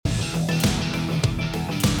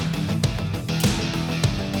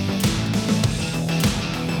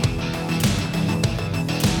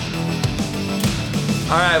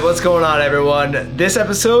All right, what's going on, everyone? This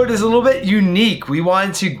episode is a little bit unique. We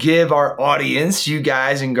wanted to give our audience, you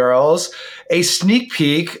guys and girls, a sneak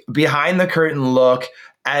peek behind the curtain look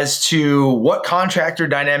as to what Contractor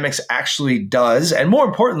Dynamics actually does, and more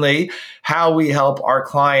importantly, how we help our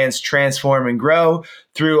clients transform and grow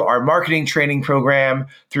through our marketing training program,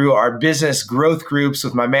 through our business growth groups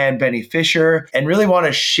with my man, Benny Fisher, and really want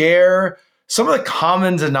to share some of the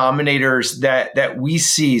common denominators that we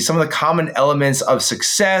see, some of the common elements of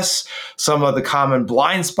success, some of the common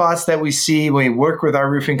blind spots that we see when we work with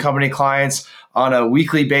our roofing company clients on a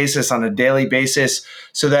weekly basis, on a daily basis,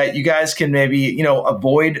 so that you guys can maybe,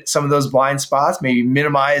 avoid some of those blind spots, maybe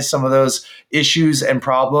minimize some of those issues and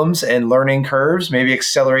problems and learning curves, maybe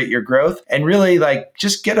accelerate your growth, and really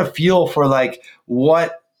just get a feel for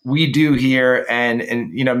what we do here,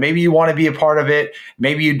 and maybe you want to be a part of it,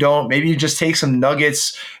 maybe you don't, maybe you just take some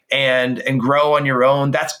nuggets and grow on your own.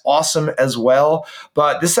 That's awesome as well.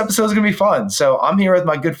 But this episode is gonna be fun. So I'm here with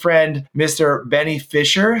my good friend, Mr. Benny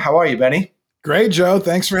Fisher. How are you, Benny? Great, Joe.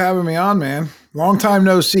 Thanks for having me on, man. Long time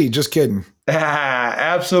no see. Just kidding.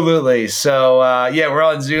 Absolutely. So we're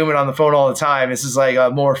on Zoom and on the phone all the time. This is like a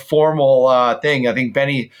more formal thing. I think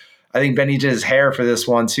Benny did his hair for this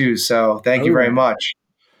one too. So thank you very much.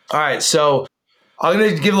 All right, so I'm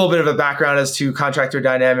going to give a little bit of a background as to Contractor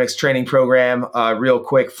Dynamics training program, real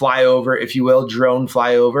quick flyover, if you will, drone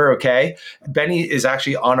flyover, okay? Benny is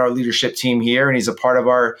actually on our leadership team here, and he's a part of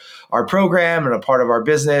our program and a part of our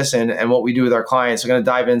business and what we do with our clients. We're going to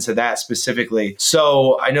dive into that specifically.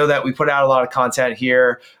 So I know that we put out a lot of content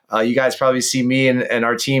here. You guys probably see me and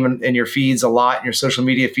our team in your feeds a lot, in your social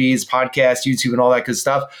media feeds, podcasts, YouTube, and all that good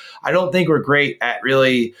stuff. I don't think we're great at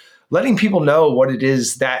really letting people know what it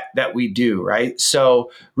is that we do, right? So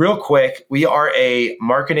real quick, we are a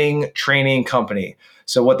marketing training company.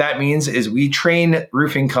 So what that means is we train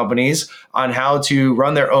roofing companies on how to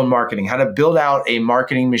run their own marketing, how to build out a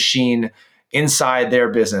marketing machine inside their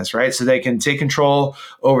business, right? So they can take control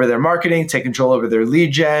over their marketing, take control over their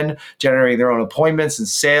lead gen, generating their own appointments and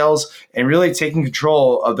sales, and really taking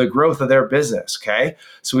control of the growth of their business, okay?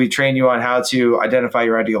 So we train you on how to identify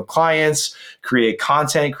your ideal clients, create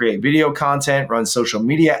content, create video content, run social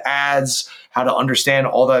media ads, how to understand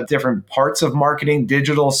all the different parts of marketing,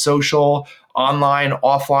 digital, social, online,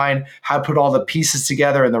 offline, how to put all the pieces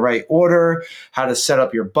together in the right order, how to set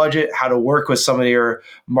up your budget, how to work with some of your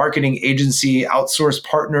marketing agency outsourced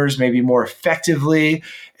partners maybe more effectively,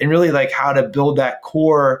 and really how to build that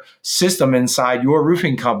core system inside your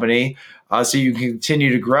roofing company so you can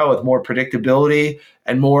continue to grow with more predictability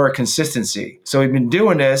and more consistency. So we've been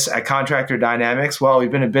doing this at Contractor Dynamics. Well,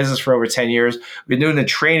 we've been in business for over 10 years. We've been doing the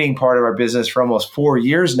training part of our business for almost 4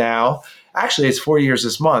 years now. Actually, it's 4 years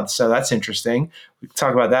this month, so that's interesting. We can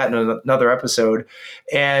talk about that in another episode.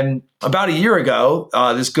 And about a year ago,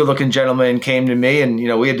 this good-looking gentleman came to me, and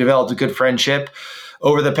we had developed a good friendship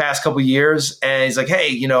over the past couple of years. And he's like,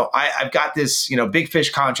 "Hey, I've got this, big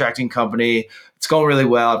fish contracting company. It's going really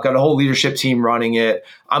well. I've got a whole leadership team running it.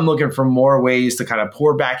 I'm looking for more ways to kind of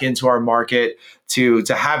pour back into our market to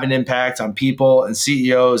have an impact on people and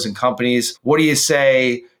CEOs and companies. What do you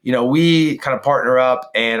say? We kind of partner up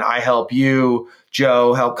and I help you,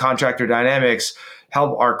 Joe, help Contractor Dynamics,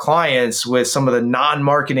 help our clients with some of the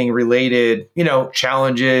non-marketing related,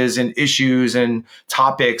 challenges and issues and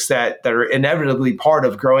topics that are inevitably part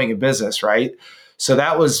of growing a business, right?" So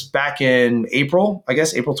that was back in April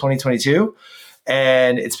 2022.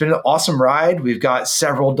 And it's been an awesome ride. We've got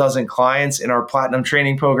several dozen clients in our platinum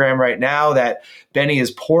training program right now that Benny is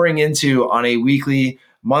pouring into on a weekly,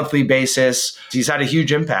 monthly basis. He's had a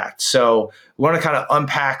huge impact. So we want to kind of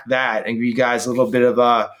unpack that and give you guys a little bit of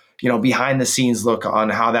a, behind the scenes look on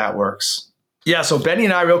how that works. Yeah, so Benny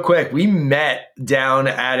and I, real quick, we met down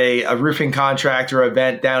at a roofing contractor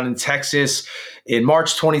event down in Texas in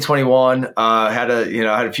March 2021. Had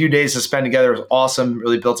a few days to spend together. It was awesome.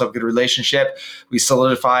 Really built up a good relationship. We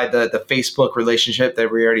solidified the Facebook relationship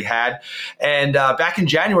that we already had. And back in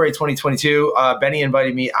January 2022, Benny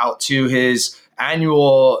invited me out to his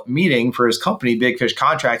annual meeting for his company, Big Fish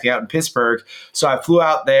Contracting, out in Pittsburgh. So I flew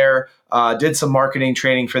out there, did some marketing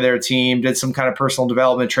training for their team, did some kind of personal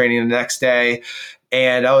development training the next day.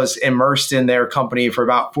 And I was immersed in their company for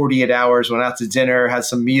about 48 hours, went out to dinner, had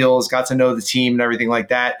some meals, got to know the team and everything like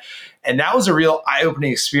that. And that was a real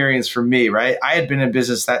eye-opening experience for me, right? I had been in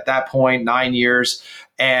business at that point, 9 years.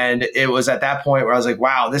 And it was at that point where I was like,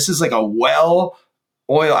 wow, this is like a well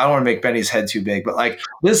oil. I don't want to make Benny's head too big, but like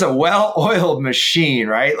this is a well-oiled machine,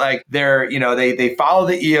 right? Like they're, they follow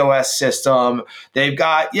the EOS system. They've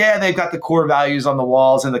got the core values on the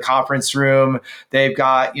walls in the conference room. They've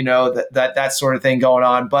got, that sort of thing going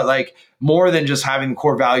on. But like more than just having the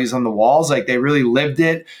core values on the walls, like they really lived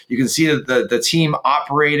it. You can see that the team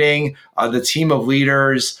operating, the team of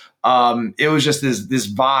leaders. It was just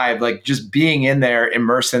this vibe, like just being in there,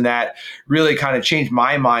 immersed in that, really kind of changed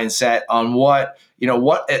my mindset on what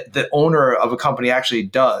the owner of a company actually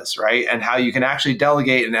does, right? And how you can actually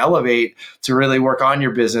delegate and elevate to really work on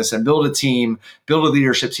your business and build a team, build a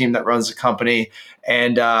leadership team that runs the company.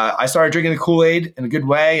 And I started drinking the Kool-Aid in a good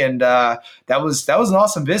way, and that was an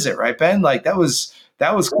awesome visit, right, Ben? Like that was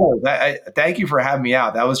cool. Thank you for having me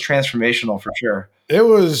out. That was transformational for sure. It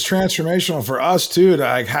was transformational for us too to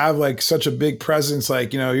like have like such a big presence.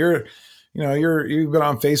 Like, you've been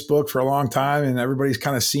on Facebook for a long time and everybody's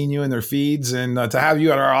kind of seen you in their feeds, and to have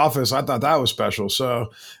you at our office, I thought that was special.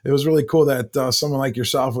 So it was really cool that someone like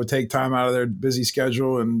yourself would take time out of their busy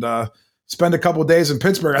schedule and spend a couple of days in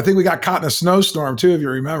Pittsburgh. I think we got caught in a snowstorm too, if you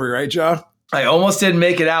remember, right, Joe? I almost didn't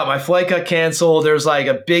make it out. My flight got canceled. There's like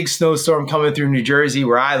a big snowstorm coming through New Jersey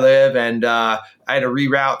where I live. And I had to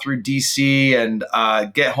reroute through DC and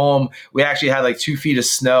get home. We actually had like 2 feet of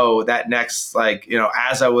snow that next,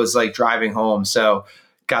 as I was like driving home. So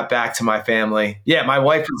got back to my family. Yeah. My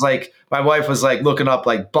wife was like looking up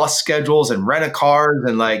like bus schedules and rent a cars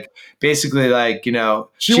and like basically like, she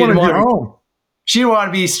wanted to be home. She didn't want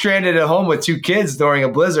to be stranded at home with 2 kids during a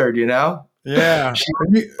blizzard, Yeah. So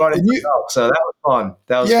that was fun.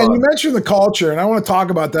 Fun. And you mentioned the culture, and I want to talk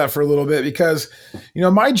about that for a little bit because,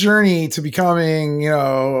 my journey to becoming,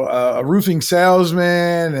 a roofing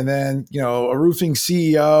salesman and then, a roofing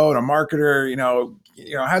CEO and a marketer,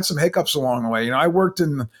 had some hiccups along the way. I worked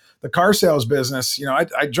in the car sales business.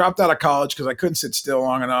 I dropped out of college because I couldn't sit still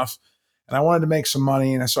long enough. And I wanted to make some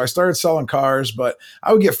money. And so I started selling cars, but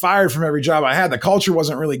I would get fired from every job I had. The culture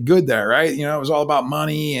wasn't really good there, right? It was all about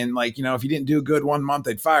money. And like, if you didn't do good one month,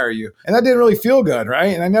 they'd fire you. And that didn't really feel good,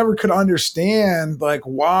 right? And I never could understand like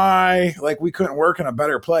why like we couldn't work in a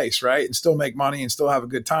better place, right? And still make money and still have a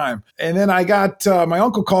good time. And then I got, my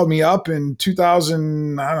uncle called me up in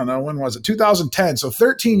 2000, I don't know, when was it? 2010. So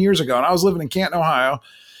 13 years ago. And I was living in Canton, Ohio.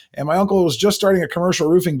 And my uncle was just starting a commercial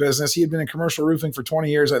roofing business. He had been in commercial roofing for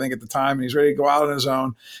 20 years, I think, at the time, and he's ready to go out on his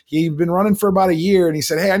own. He'd been running for about a year, and he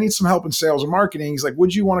said, hey, I need some help in sales and marketing. He's like,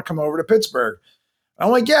 would you want to come over to Pittsburgh? And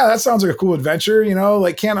I'm like, yeah, that sounds like a cool adventure.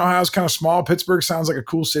 Like Canton, Ohio is kind of small. Pittsburgh sounds like a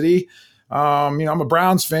cool city. I'm a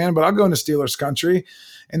Browns fan, but I'll go into Steelers country.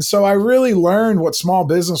 And so I really learned what small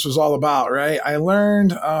business was all about, right? I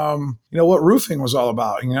learned, what roofing was all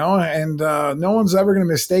about, and no one's ever going to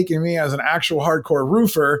mistake me as an actual hardcore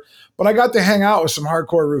roofer, but I got to hang out with some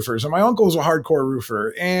hardcore roofers, and my uncle was a hardcore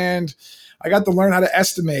roofer, and I got to learn how to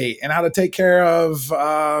estimate and how to take care of,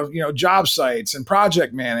 job sites and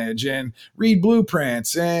project manage and read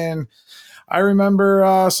blueprints. And I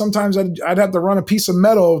remember sometimes I'd have to run a piece of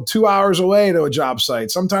metal 2 hours away to a job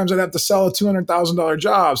site. Sometimes I'd have to sell a $200,000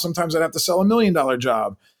 job. Sometimes I'd have to sell $1 million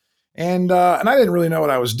job. And I didn't really know what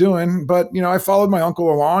I was doing, but, I followed my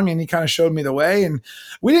uncle along and he kind of showed me the way. And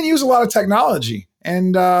we didn't use a lot of technology.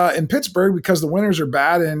 And in Pittsburgh, because the winters are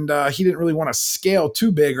bad and he didn't really want to scale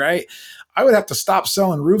too big, right? I would have to stop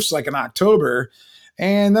selling roofs like in October.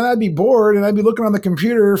 And then I'd be bored and I'd be looking on the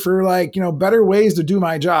computer for like, better ways to do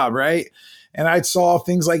my job, right? And I saw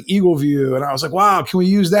things like Eagle View and I was like, wow, can we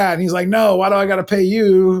use that? And he's like, no, why do I got to pay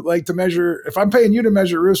you like to measure? If I'm paying you to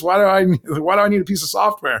measure roofs, why do I need a piece of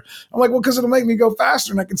software? I'm like, well, because it'll make me go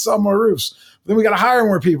faster and I can sell more roofs. Then we got to hire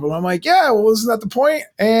more people. I'm like, yeah, well, isn't that the point?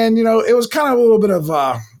 And, it was kind of a little bit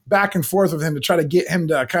of back and forth with him to try to get him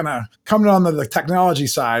to kind of come on the technology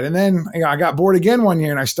side. And then I got bored again one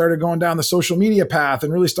year and I started going down the social media path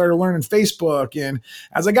and really started learning Facebook. And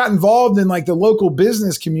as I got involved in like the local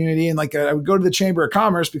business community and like I would go to the Chamber of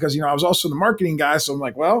Commerce because, I was also the marketing guy. So I'm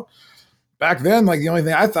like, well, back then, like the only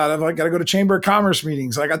thing I thought of, I got to go to Chamber of Commerce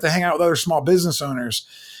meetings. I got to hang out with other small business owners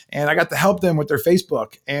and I got to help them with their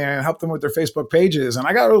Facebook and help them with their Facebook pages. And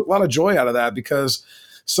I got a lot of joy out of that because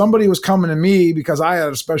somebody was coming to me because I had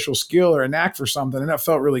a special skill or a knack for something, and that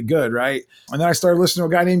felt really good, right? And then I started listening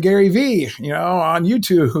to a guy named Gary Vee, on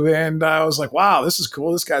YouTube, and I was like, wow, this is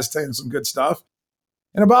cool. This guy's saying some good stuff.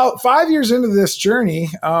 And about 5 years into this journey,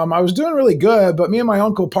 I was doing really good, but me and my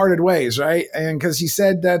uncle parted ways, right? And because he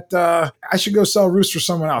said that I should go sell roofs for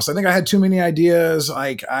someone else. I think I had too many ideas.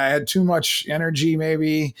 Like I had too much energy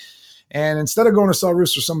maybe. And instead of going to sell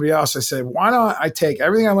roofs for somebody else, I said, why not I take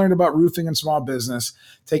everything I learned about roofing and small business,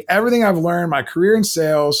 take everything I've learned, my career in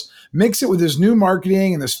sales, mix it with this new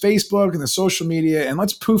marketing and this Facebook and the social media, and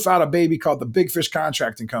let's poof out a baby called the Big Fish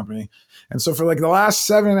Contracting Company. And so for like the last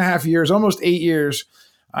 7.5 years, almost 8 years,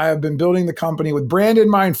 I have been building the company with brand in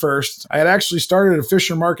mind first. I had actually started a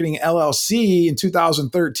Fisher Marketing LLC in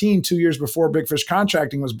 2013, 2 years before Big Fish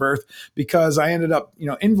Contracting was birthed, because I ended up,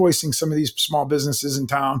 invoicing some of these small businesses in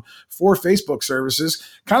town for Facebook services.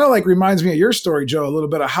 Kind of like reminds me of your story, Joe, a little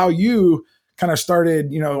bit of how you kind of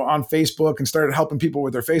started, on Facebook and started helping people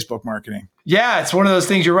with their Facebook marketing. Yeah, it's one of those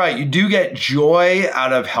things. You're right. You do get joy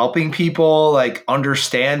out of helping people like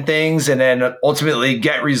understand things and then ultimately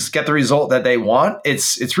get the result that they want.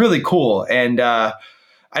 It's really cool. And I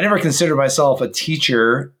never considered myself a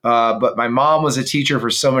teacher, but my mom was a teacher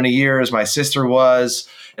for so many years. My sister was.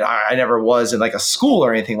 I never was in like a school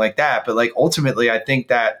or anything like that. But like ultimately, I think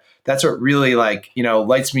that's what really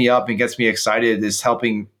lights me up and gets me excited, is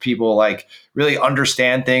helping people like really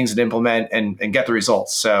understand things and implement and get the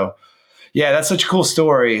results. So yeah, that's such a cool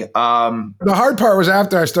story. The hard part was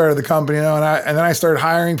after I started the company, and then I started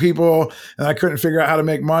hiring people, and I couldn't figure out how to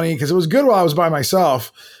make money because it was good while I was by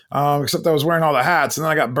myself, except I was wearing all the hats, and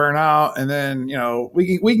then I got burnt out. And then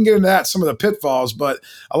we can get into that, some of the pitfalls, but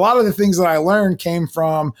a lot of the things that I learned came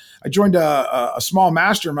from I joined a small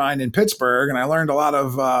mastermind in Pittsburgh, and I learned a lot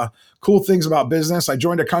of cool things about business. I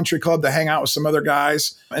joined a country club to hang out with some other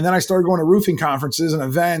guys, and then I started going to roofing conferences and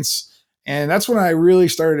events. And that's when I really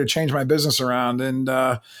started to change my business around. And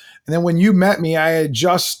then when you met me, I had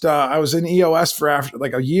I was in EOS for after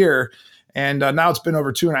like a year. And now it's been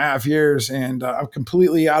over 2.5 years, and I'm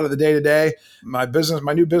completely out of the day-to-day. My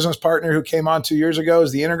new business partner who came on 2 years ago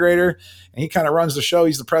is the integrator, and he kind of runs the show.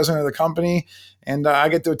 He's the president of the company. And I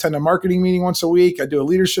get to attend a marketing meeting once a week. I do a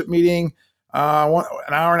leadership meeting, an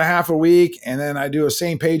hour and a half a week. And then I do a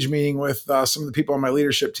same page meeting with some of the people on my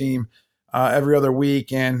leadership team every other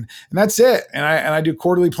week, and that's it. And I do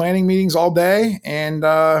quarterly planning meetings all day, and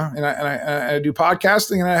I do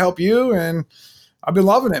podcasting, and I help you, and I've been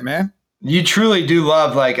loving it, man. You truly do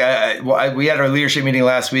love, we had our leadership meeting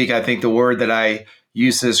last week. I think the word that I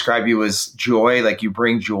used to describe you was joy. Like, you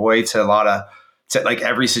bring joy to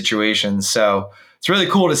every situation. So it's really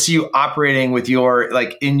cool to see you operating with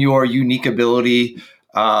in your unique ability,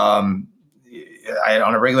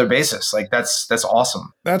 on a regular basis. Like that's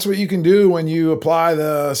awesome. That's what you can do when you apply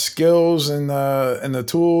the skills and the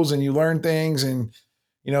tools, and you learn things, and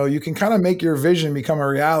you can kind of make your vision become a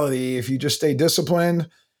reality if you just stay disciplined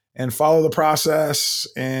and follow the process.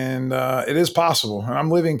 And it is possible. And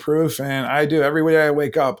I'm living proof, and I do every day I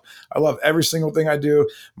wake up. I love every single thing I do.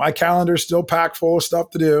 My calendar's still packed full of stuff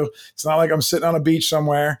to do. It's not like I'm sitting on a beach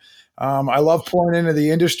somewhere. I love pouring into the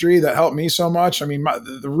industry that helped me so much. I mean,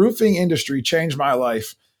 the roofing industry changed my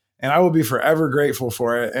life, and I will be forever grateful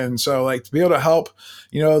for it. And so, to be able to help,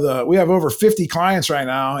 we have over 50 clients right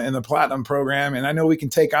now in the Platinum program, and I know we can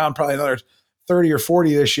take on probably another 30 or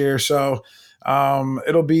 40 this year. So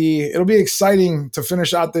it'll be exciting to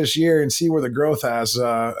finish out this year and see where the growth is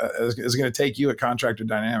going to take you at Contractor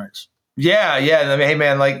Dynamics. Yeah. I mean, hey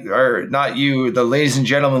man, or not you, the ladies and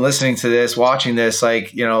gentlemen listening to this, watching this,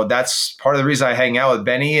 that's part of the reason I hang out with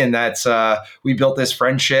Benny. And that's, we built this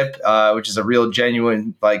friendship, which is a real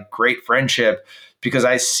genuine, great friendship, because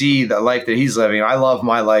I see the life that he's living. I love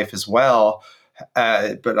my life as well.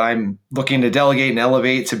 But I'm looking to delegate and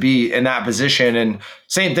elevate to be in that position. And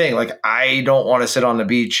same thing, I don't want to sit on the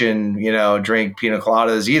beach and, drink pina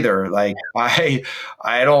coladas either.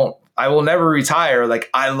 I will never retire.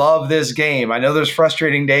 I love this game. I know there's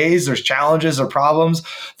frustrating days, there's challenges or problems.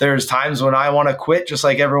 There's times when I want to quit just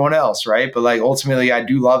like everyone else, right? But ultimately I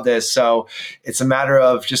do love this. So it's a matter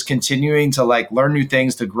of just continuing to learn new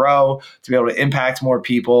things, to grow, to be able to impact more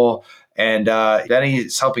people. And Benny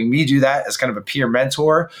is helping me do that as kind of a peer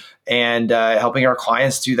mentor, and helping our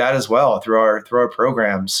clients do that as well through our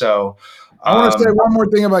program. So I want to say one more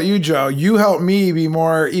thing about you, Joe. You helped me be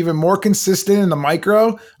even more consistent in the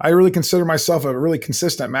micro. I really consider myself a really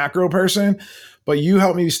consistent macro person, but you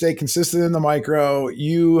help me stay consistent in the micro.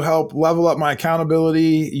 You help level up my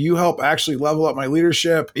accountability. You help actually level up my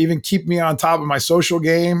leadership, even keep me on top of my social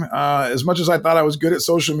game. As much as I thought I was good at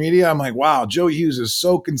social media, I'm like, wow, Joe Hughes is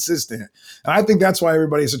so consistent. And I think that's why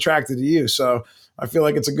everybody's attracted to you. So I feel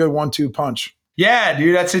like it's a good 1-2 punch. Yeah,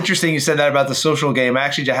 dude, that's interesting. You said that about the social game. I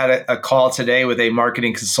actually had a call today with a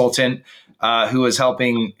marketing consultant who was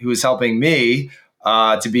helping me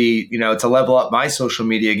to be, to level up my social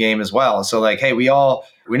media game as well. So hey, we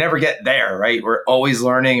never get there, right? We're always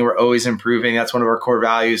learning. We're always improving. That's one of our core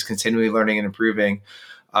values, continually learning and improving.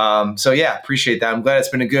 So yeah, appreciate that. I'm glad it's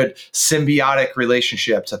been a good symbiotic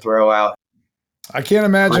relationship to throw out. I can't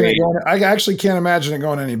imagine it Great. going. I actually can't imagine it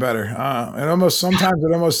going any better. And almost sometimes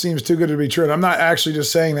it almost seems too good to be true. And I'm not actually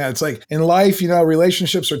just saying that. It's like in life,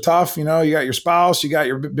 relationships are tough. You got your spouse, you got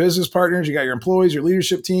your business partners, you got your employees, your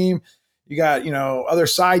leadership team, you got other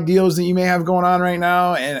side deals that you may have going on right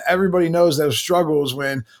now, and everybody knows those struggles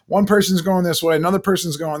when one person's going this way, another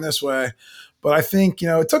person's going this way. But I think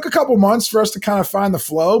it took a couple months for us to kind of find the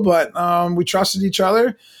flow, but we trusted each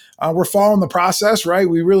other. We're following the process, right?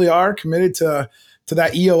 We really are committed to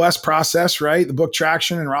that EOS process, right? The book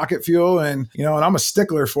Traction and Rocket Fuel, and and I'm a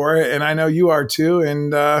stickler for it, and I know you are too.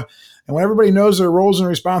 And when everybody knows their roles and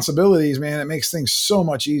responsibilities, man, it makes things so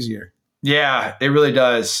much easier. Yeah, it really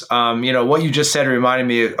does. What you just said reminded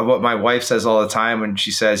me of what my wife says all the time when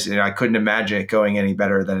she says, I couldn't imagine it going any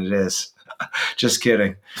better than it is. Just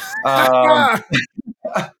kidding. Um,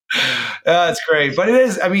 That's great, but it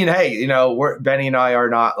is. I mean, hey, Benny and I are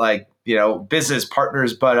not like business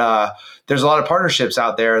partners, but there's a lot of partnerships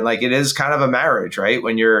out there, and like it is kind of a marriage, right?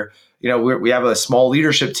 When you're, we have a small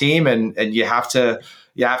leadership team, and you have to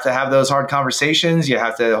have those hard conversations. You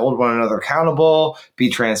have to hold one another accountable, be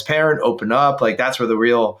transparent, open up. Like that's where the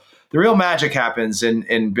real magic happens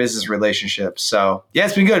in business relationships. So yeah,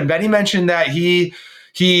 it's been good. Benny mentioned that he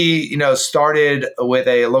started with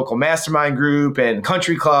a local mastermind group and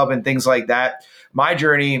country club and things like that. My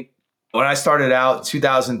journey, when I started out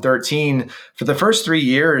 2013, for the first 3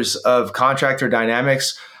 years of Contractor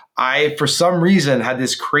Dynamics, I, for some reason, had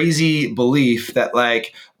this crazy belief that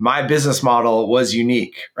like my business model was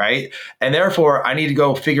unique, right? And therefore, I need to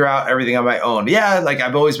go figure out everything on my own. Yeah, like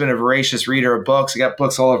I've always been a voracious reader of books. I got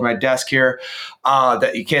books all over my desk here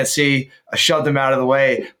that you can't see. I shoved them out of the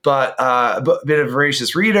way, but a bit of a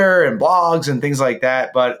voracious reader and blogs and things like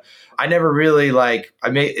that. But I never really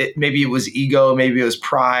maybe it was ego, maybe it was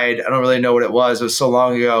pride. I don't really know what it was. It was so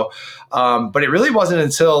long ago. But it really wasn't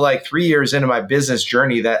until like 3 years into my business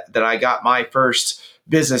journey that I got my first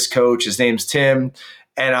business coach. His name's Tim.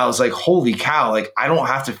 And I was like, holy cow, like I don't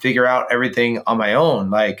have to figure out everything on my own.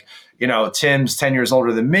 Like, Tim's 10 years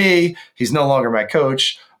older than me. He's no longer my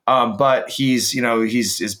coach. But he's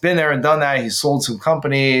been there and done that. He's sold some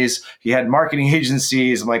companies. He had marketing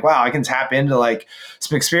agencies. I'm like, wow, I can tap into like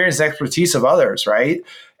some experience and expertise of others, right?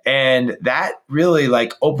 And that really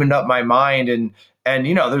like opened up my mind. And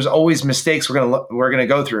there's always mistakes we're gonna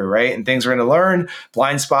go through, right? And things we're gonna learn.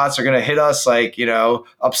 Blind spots are gonna hit us like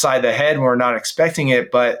upside the head when we're not expecting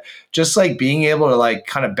it. But just like being able to like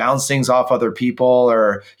kind of bounce things off other people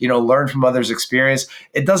or learn from others' experience.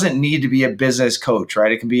 It doesn't need to be a business coach,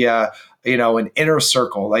 right? It can be an inner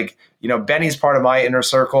circle. Like Benny's part of my inner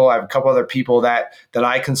circle. I have a couple other people that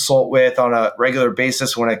I consult with on a regular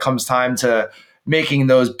basis when it comes time to making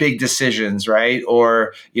those big decisions, right?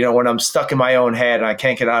 Or, when I'm stuck in my own head and I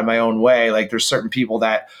can't get out of my own way, like there's certain people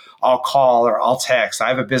that I'll call or I'll text. I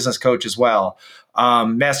have a business coach as well,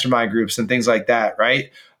 mastermind groups and things like that, right?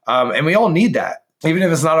 And we all need that. Even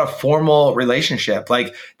if it's not a formal relationship,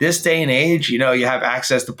 like this day and age, you have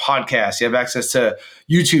access to podcasts, you have access to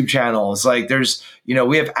YouTube channels. Like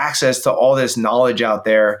we have access to all this knowledge out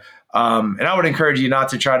there. And I would encourage you not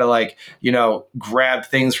to try to grab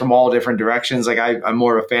things from all different directions. Like I'm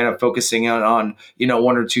more of a fan of focusing on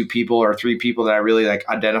one or two people or three people that I really like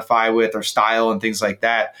identify with or style and things like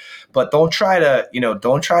that. But don't try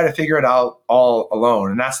to figure it out all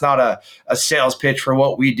alone. And that's not a sales pitch for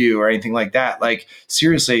what we do or anything like that. Like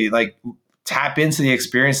seriously, like tap into the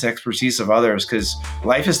experience and expertise of others because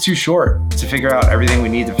life is too short to figure out everything we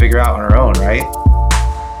need to figure out on our own, right?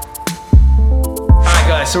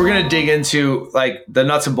 So we're going to dig into like the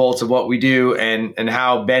nuts and bolts of what we do and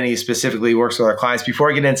how Benny specifically works with our clients.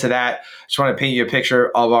 Before I get into that, I just want to paint you a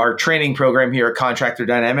picture of our training program here at Contractor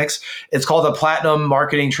Dynamics. It's called the Platinum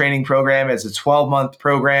Marketing Training Program. It's a 12-month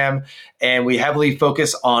program, and we heavily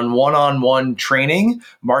focus on one-on-one training,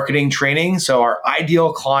 marketing training. So our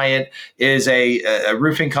ideal client is a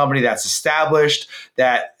roofing company that's established,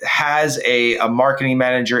 that has a marketing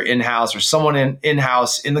manager in-house or someone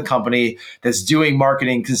in-house in the company that's doing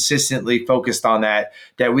marketing consistently focused on that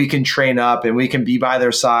we can train up and we can be by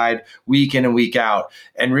their side week in and week out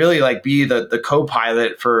and really like be the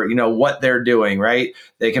co-pilot for, what they're doing, right?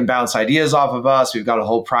 They can bounce ideas off of us. We've got a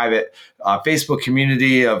whole private Facebook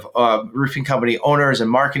community of roofing company owners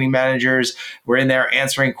and marketing managers. We're in there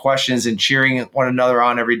answering questions and cheering one another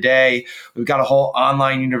on every day. We've got a whole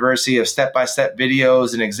online university of step-by-step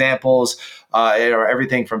videos and examples, or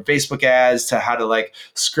everything from Facebook ads to how to like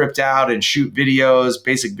script out and shoot videos,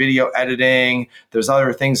 basic video editing. There's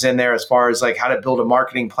other things in there as far as like how to build a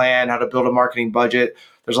marketing plan, how to build a marketing budget.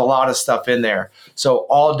 There's a lot of stuff in there. So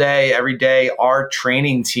all day, every day, our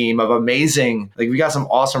training team of amazing, like we got some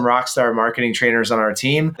awesome rock star marketing trainers on our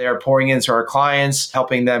team. They are pouring into our clients,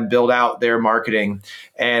 helping them build out their marketing.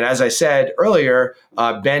 And as I said earlier,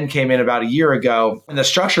 Ben came in about a year ago. And the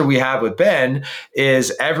structure we have with Ben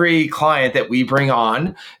is every client that we bring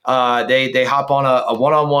on, they hop on a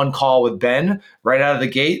one-on-one call with Ben right out of the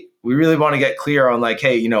gate. We really want to get clear on like,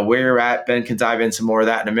 hey, where you're at. Ben can dive into more of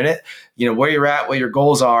that in a minute. Where you're at, what your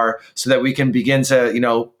goals are, so that we can begin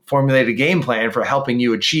to, formulate a game plan for helping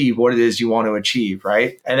you achieve what it is you want to achieve,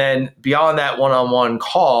 right? And then beyond that one-on-one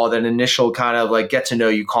call, that initial kind of like get to know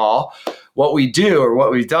you call, what we do or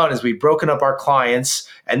what we've done is we've broken up our clients,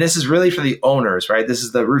 and this is really for the owners, right? This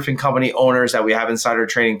is the roofing company owners that we have inside our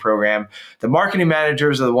training program. The marketing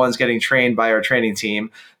managers are the ones getting trained by our training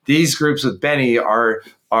team. These groups with Benny are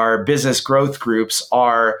our business growth groups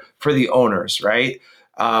are for the owners, right?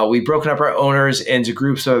 We've broken up our owners into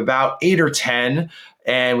groups of about 8 or 10,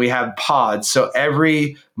 and we have pods. So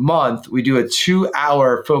every month we do a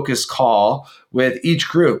 2-hour focus call with each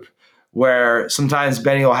group, where sometimes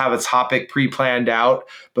Benny will have a topic pre-planned out,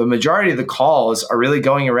 but majority of the calls are really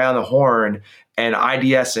going around the horn and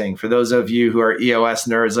IDSing. For those of you who are EOS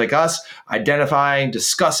nerds like us, identifying,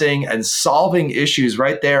 discussing, and solving issues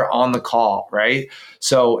right there on the call, right?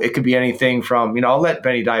 So it could be anything from, I'll let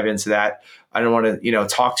Benny dive into that. I don't want to,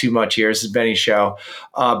 talk too much here. This is Benny's show.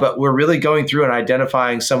 But we're really going through and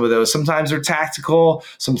identifying some of those. Sometimes they're tactical.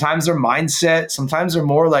 Sometimes they're mindset. Sometimes they're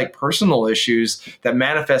more like personal issues that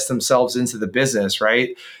manifest themselves into the business,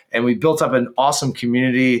 right? And we built up an awesome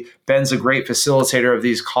community. Ben's a great facilitator of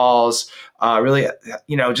these calls. Really,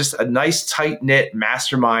 just a nice tight-knit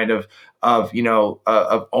mastermind of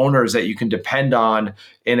owners that you can depend on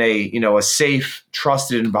in a safe,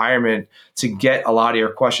 trusted environment to get a lot of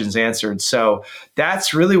your questions answered. So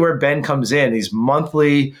that's really where Ben comes in, these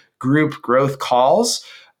monthly group growth calls,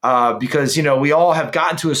 because, we all have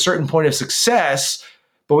gotten to a certain point of success,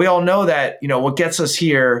 but we all know that, what gets us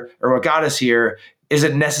here or what got us here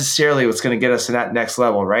isn't necessarily what's going to get us to that next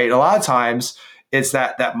level, right? A lot of times it's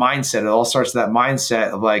that mindset. It all starts with that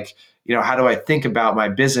mindset of like, how do I think about my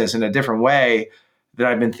business in a different way than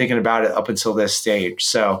I've been thinking about it up until this stage?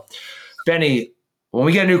 So, Benny, when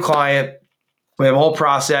we get a new client, we have a whole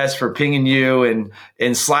process for pinging you and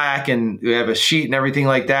in Slack, and we have a sheet and everything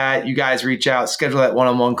like that. You guys reach out, schedule that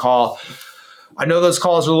one-on-one call. I know those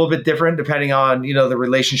calls are a little bit different depending on, the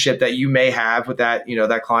relationship that you may have with that,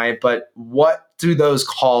 that client, but what do those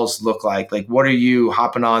calls look like? Like, what are you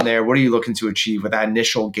hopping on there? What are you looking to achieve with that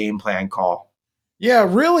initial game plan call? Yeah,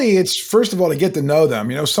 really, it's first of all to get to know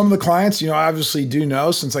them. Some of the clients, I obviously do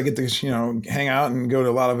know since I get to, hang out and go to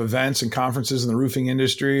a lot of events and conferences in the roofing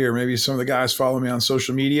industry, or maybe some of the guys follow me on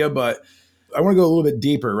social media, but I want to go a little bit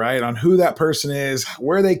deeper, right, on who that person is,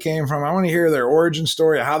 where they came from. I want to hear their origin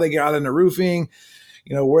story, how they got into roofing,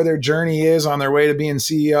 where their journey is on their way to being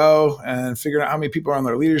CEO, and figure out how many people are on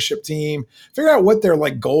their leadership team, figure out what their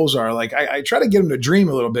goals are. Like I try to get them to dream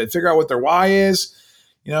a little bit, figure out what their why is.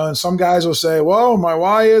 And some guys will say, well, my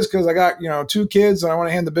why is because I got, 2 kids and I want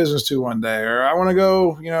to hand the business to one day, or I want to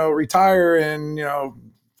go, retire and,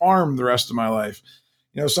 farm the rest of my life.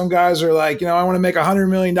 Some guys are like, I want to make $100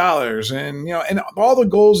 million, and, and all the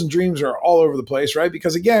goals and dreams are all over the place, right?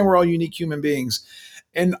 Because again, we're all unique human beings.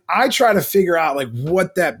 And I try to figure out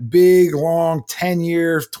what that big, long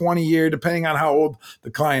 10-year, 20-year, depending on how old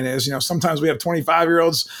the client is. Sometimes we have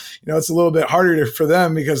 25-year-olds, it's a little bit harder for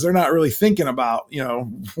them because they're not really thinking about,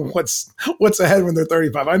 what's ahead when they're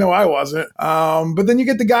 35. I know I wasn't. But then you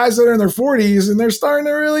get the guys that are in their 40s and they're starting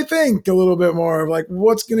to really think a little bit more of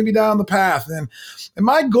what's going to be down the path. And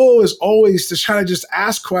my goal is always to try to just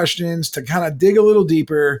ask questions, to kind of dig a little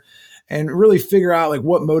deeper and really figure out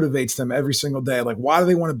what motivates them every single day. Why do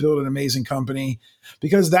they want to build an amazing company?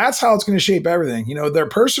 Because that's how it's going to shape everything. Their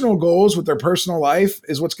personal goals with their personal life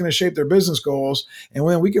is what's going to shape their business goals. And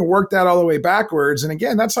when we can work that all the way backwards, and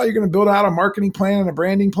again, that's how you're going to build out a marketing plan and a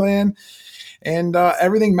branding plan. And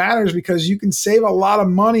everything matters because you can save a lot of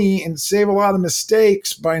money and save a lot of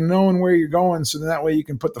mistakes by knowing where you're going. So that way you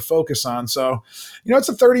can put the focus on. So, it's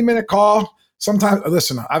a 30-minute call. Sometimes,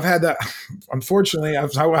 listen, I've had that, unfortunately,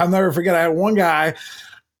 I'll never forget. I had one guy,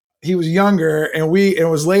 he was younger and it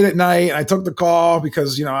was late at night. And I took the call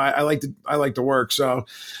because, I like to work. So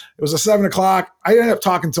it was 7:00. I ended up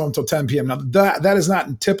talking to him until 10 p.m. Now that is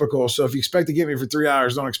not typical. So if you expect to get me for 3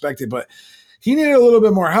 hours, don't expect it. But he needed a little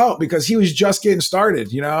bit more help because he was just getting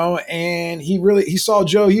started, and he saw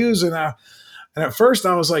Joe Hughes and And at first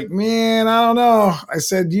I was like, man, I don't know. I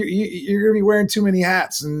said, you're going to be wearing too many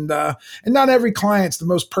hats. And not every client's the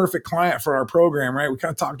most perfect client for our program, right? We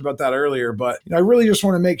kind of talked about that earlier, but I really just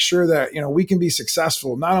want to make sure that, we can be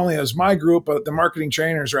successful, not only as my group, but the marketing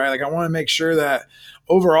trainers, right? Like I want to make sure that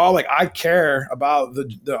overall, like I care about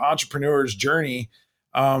the entrepreneur's journey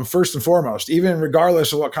first and foremost, even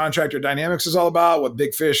regardless of what Contractor Dynamics is all about, what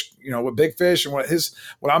Big Fish, and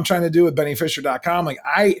what I'm trying to do with BennyFisher.com. Like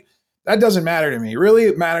that doesn't matter to me. Really,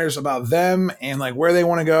 it matters about them and like where they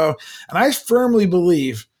want to go. And I firmly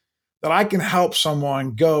believe that I can help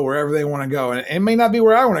someone go wherever they want to go. And it may not be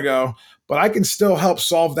where I want to go, but I can still help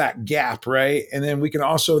solve that gap, right? And then we can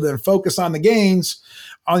also then focus on the gains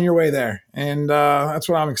on your way there. And that's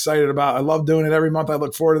what I'm excited about. I love doing it every month. I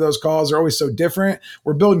look forward to those calls. They're always so different.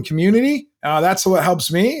 We're building community. That's what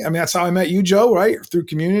helps me. I mean, that's how I met you, Joe, right? Through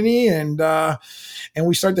community. And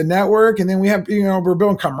we start to network, and then we have, we're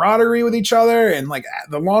building camaraderie with each other. And like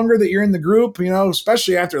the longer that you're in the group,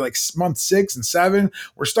 especially after like month 6 and 7,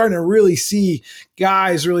 we're starting to really see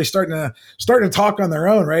guys really starting to talk on their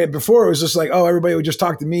own, right? Before it was just like, oh, everybody would just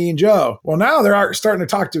talk to me and Joe. Well, now they're starting to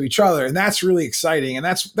talk to each other, and that's really exciting. And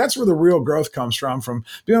that's where the real growth comes from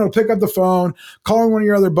being able to pick up the phone, calling one of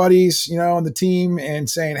your other buddies, on the team and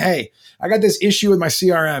saying, hey, I got this issue with my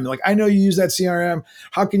CRM. Like, I know you use that CRM.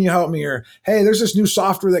 How can you help me? Or, hey, there's this new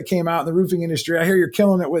software that came out in the roofing industry. I hear you're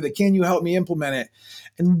killing it with it. Can you help me implement it?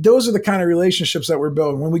 And those are the kind of relationships that we're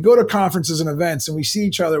building. When we go to conferences and events and we see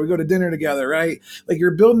each other, we go to dinner together, right? Like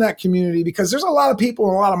you're building that community because there's a lot of people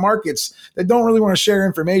in a lot of markets that don't really want to share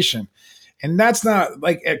information. And that's not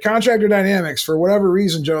like at Contractor Dynamics, for whatever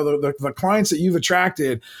reason, Joe, the clients that you've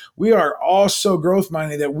attracted, we are all so growth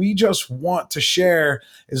minded that we just want to share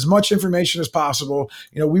as much information as possible.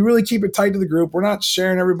 We really keep it tight to the group. We're not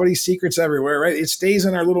sharing everybody's secrets everywhere, right? It stays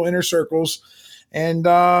in our little inner circles, and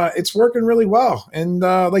it's working really well. And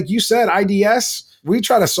like you said, IDS, we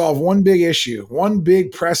try to solve one big issue, one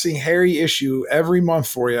big pressing, hairy issue every month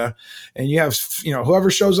for you. And you have,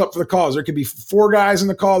 whoever shows up for the calls, there could be 4 guys in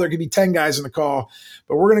the call, there could be 10 guys in the call,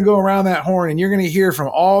 but we're going to go around that horn and you're going to hear from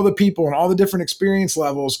all the people and all the different experience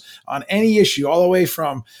levels on any issue, all the way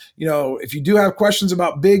from, if you do have questions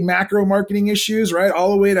about big macro marketing issues, right?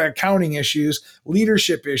 All the way to accounting issues,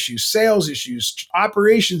 leadership issues, sales issues,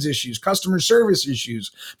 operations issues, customer service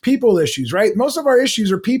issues, people issues, right? Most of our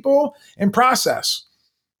issues are people and process.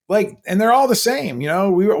 And they're all the same, we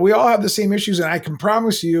all have the same issues. And I can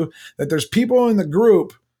promise you that there's people in the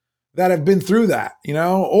group that have been through that,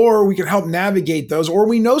 or we can help navigate those, or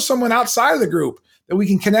we know someone outside of the group that we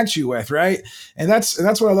can connect you with. Right. And that's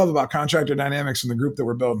what I love about Contractor Dynamics and the group that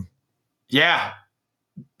we're building. Yeah,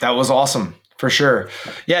 that was awesome. For sure.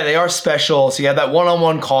 Yeah, they are special. So you have that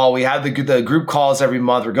one-on-one call. We have the group calls every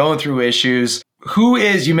month. We're going through issues.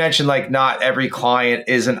 You mentioned like not every client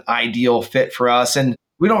is an ideal fit for us. And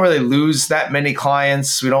we don't really lose that many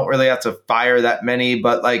clients. We don't really have to fire that many.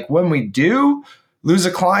 But like when we do lose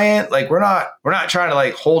a client, like we're not trying to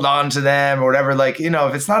like hold on to them or whatever. Like,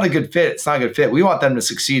 if it's not a good fit, it's not a good fit. We want them to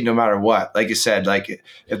succeed no matter what. Like you said, like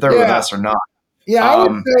if they're with us or not. Yeah, I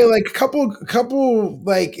would say like a couple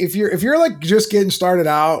like if you're like just getting started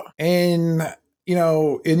out and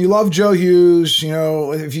and you love Joe Hughes,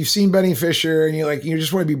 if you've seen Benny Fisher and you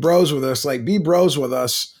just want to be bros with us, like be bros with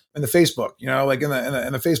us in the Facebook, like in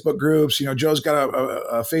the Facebook groups. Joe's got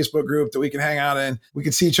a Facebook group that we can hang out in. We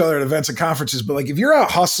can see each other at events and conferences. But like if you're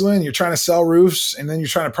out hustling, you're trying to sell roofs, and then you're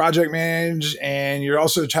trying to project manage, and you're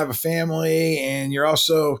also have a family, and you're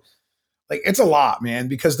also like, it's a lot, man,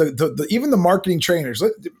 because even the marketing trainers,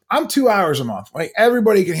 I'm 2 hours a month. Like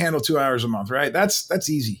everybody can handle 2 hours a month, right? That's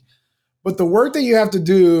easy. But the work that you have to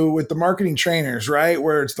do with the marketing trainers, right,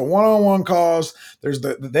 where it's the one-on-one calls,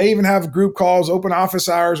 they even have group calls, open office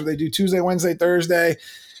hours where they do Tuesday, Wednesday, Thursday.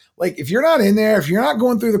 Like if you're not in there, if you're not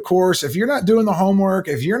going through the course, if you're not doing the homework,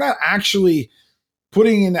 if you're not actually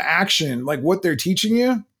putting into action like what they're teaching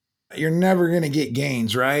you, you're never going to get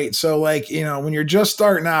gains, right? So like, when you're just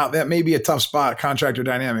starting out, that may be a tough spot, Contractor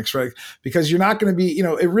Dynamics, right? Because you're not going to be,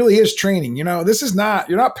 it really is training. You're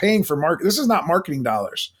not paying for market. This is not marketing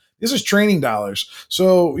dollars. This is training dollars.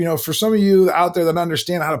 So, for some of you out there that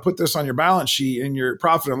understand how to put this on your balance sheet and your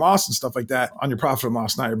profit and loss and stuff like that, on your profit and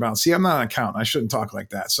loss, not your balance. See, I'm not an accountant. I shouldn't talk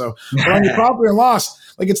like that. So but on your profit and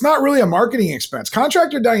loss, like it's not really a marketing expense.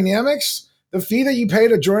 Contractor Dynamics, the fee that you pay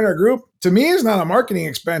to join our group, to me, is not a marketing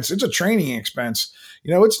expense. It's a training expense.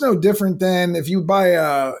 It's no different than if you buy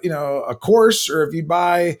a course, or if you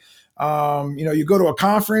buy, you go to a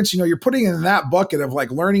conference, you're putting in that bucket of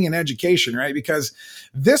like learning and education, right? Because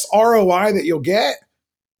this ROI that you'll get,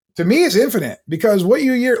 to me, is infinite, because what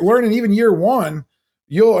you learn in even year one,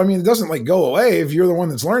 I mean, it doesn't like go away if you're the one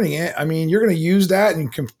that's learning it. I mean, you're going to use that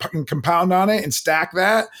and compound on it and stack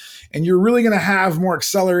that. And you're really going to have more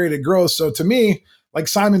accelerated growth. So to me, like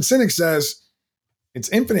Simon Sinek says, it's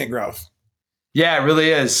infinite growth. Yeah, it really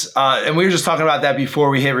is. And we were just talking about that before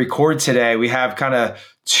we hit record today. We have kind of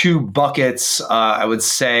two buckets, I would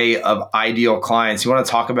say, of ideal clients. You want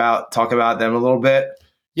to talk about them a little bit?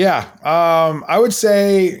 Yeah. I would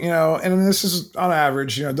say, and this is on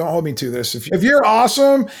average, don't hold me to this. If you're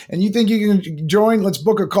awesome and you think you can join, let's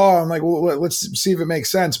book a call. I'm like, well, let's see if it makes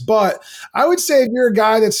sense. But I would say if you're a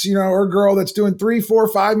guy that's, or a girl that's doing 3, 4,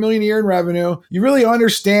 5 million a year in revenue, you really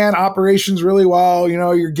understand operations really well.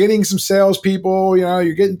 You're getting some salespeople,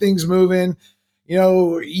 you're getting things moving.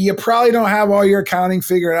 You probably don't have all your accounting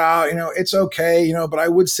figured out. It's okay, but I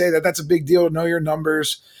would say that that's a big deal to know your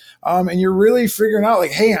numbers. And you're really figuring out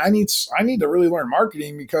like, hey, I need to really learn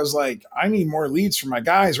marketing because like I need more leads for my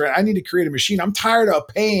guys, right? I need to create a machine. I'm tired of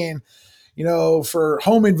paying, for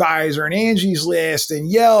Home Advisor and Angie's List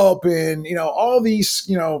and Yelp and, all these,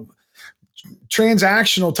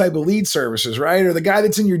 transactional type of lead services, right? Or the guy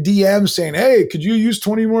that's in your DM saying, hey, could you use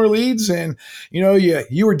 20 more leads? And,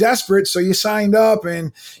 you were desperate. So you signed up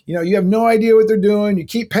and, you have no idea what they're doing. You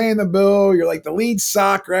keep paying the bill. You're like, the leads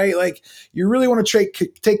suck, right? Like you really want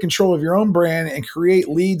to take control of your own brand and create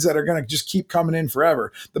leads that are going to just keep coming in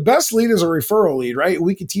forever. The best lead is a referral lead, right?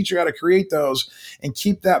 We can teach you how to create those and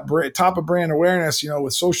keep that top of brand awareness,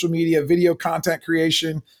 with social media, video content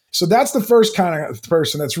creation. So that's the first kind of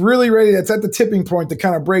person that's really ready. That's at the tipping point to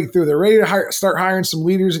kind of break through. They're ready to start hiring some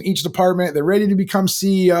leaders in each department. They're ready to become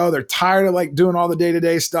CEO. They're tired of like doing all the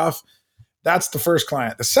day-to-day stuff. That's the first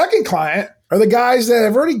client. The second client are the guys that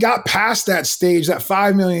have already got past that stage, that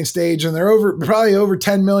 5 million stage, and they're probably over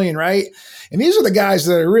 10 million, right? And these are the guys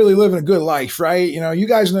that are really living a good life, right? You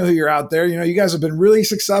guys know who you're out there. You guys have been really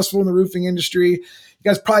successful in the roofing industry. You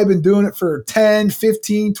guys probably been doing it for 10,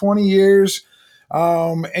 15, 20 years.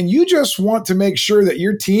 And you just want to make sure that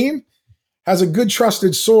your team has a good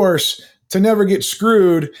trusted source to never get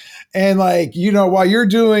screwed. And like, while you're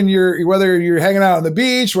doing whether you're hanging out on the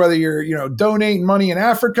beach, whether you're, donating money in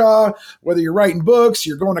Africa, whether you're writing books,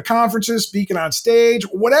 you're going to conferences, speaking on stage,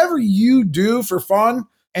 whatever you do for fun.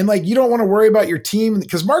 And like, you don't want to worry about your team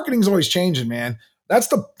because marketing's always changing, man. That's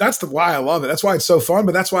the why I love it. That's why it's so fun,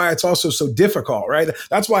 but that's why it's also so difficult, right?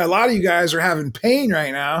 That's why a lot of you guys are having pain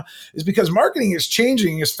right now is because marketing is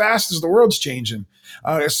changing as fast as the world's changing.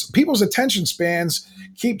 People's attention spans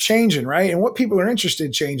keep changing, right? And what people are interested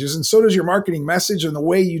in changes, and so does your marketing message and the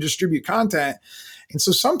way you distribute content. And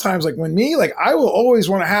so sometimes, like I will always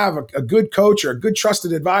want to have a good coach or a good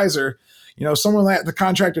trusted advisor, someone like the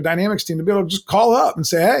Contractor Dynamics team to be able to just call up and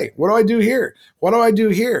say, hey, what do I do here? What do I do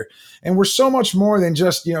here? And we're so much more than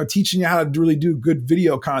just, teaching you how to really do good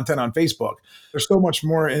video content on Facebook. There's so much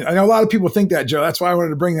more. And I know a lot of people think that, Joe. That's why I wanted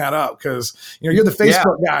to bring that up because, you're the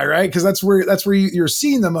Facebook guy, right? Because that's where you're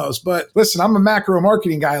seeing the most. But listen, I'm a macro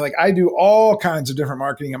marketing guy. Like I do all kinds of different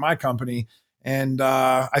marketing in my company. And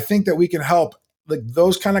I think that we can help like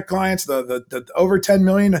those kind of clients, the over 10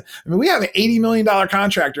 million. I mean, we have an $80 million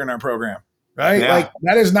contractor in our program, right? Yeah. Like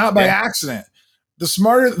that is not by accident.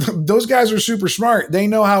 Those guys are super smart. They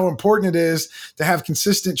know how important it is to have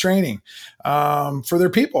consistent training for their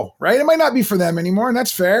people, right? It might not be for them anymore, and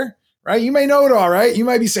that's fair, right? You may know it all, right? You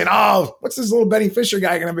might be saying, oh, what's this little Benny Fisher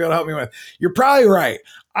guy going to be able to help me with? You're probably right.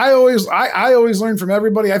 I always learn from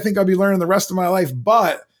everybody. I think I'll be learning the rest of my life,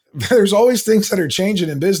 but there's always things that are changing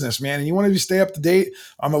in business, man. And you want to stay up to date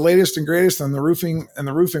on the latest and greatest in the roofing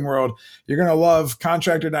world. You're going to love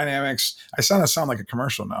Contractor Dynamics. I sound like a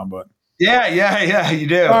commercial now, but. Yeah, you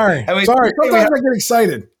do. Sorry. Sometimes I get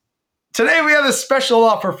excited. Today we have a special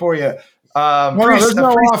offer for you. There's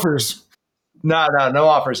no offers. No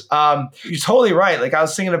offers. You're totally right. Like I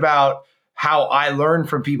was thinking about how I learn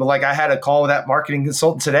from people. Like I had a call with that marketing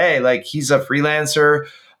consultant today. Like he's a freelancer,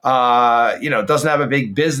 doesn't have a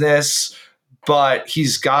big business, but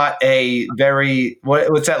he's got a very,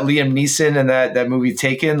 what's that Liam Neeson and that movie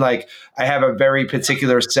Taken? Like I have a very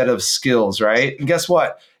particular set of skills, right? And guess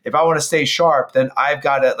what? If I want to stay sharp, then I've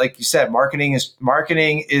got to, like you said, marketing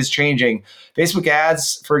is changing. Facebook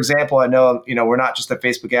ads, for example, I know, we're not just the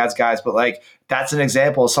Facebook ads guys, but like that's an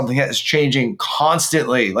example of something that is changing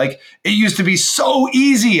constantly. Like it used to be so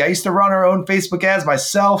easy. I used to run our own Facebook ads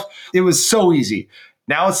myself. It was so easy.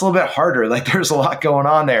 Now it's a little bit harder. Like there's a lot going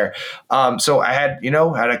on there. So I had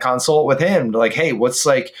a consult with him like, hey, what's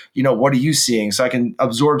like, what are you seeing? So I can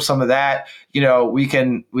absorb some of that. we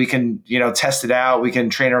can, test it out. We can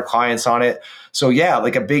train our clients on it. So yeah,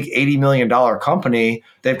 like a big $80 million company,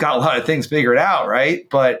 they've got a lot of things figured out, right?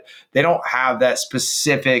 But they don't have that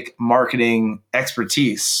specific marketing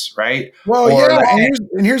expertise, right? Well, yeah,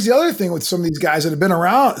 and here's the other thing with some of these guys that have been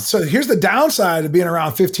around. So here's the downside of being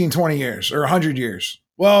around 15, 20 years or 100 years.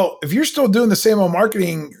 Well, if you're still doing the same old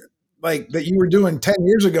marketing like that you were doing 10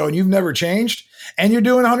 years ago and you've never changed and you're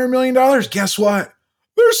doing $100 million, guess what?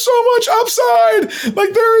 There's so much upside.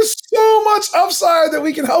 Like there is so much upside that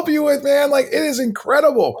we can help you with, man. Like it is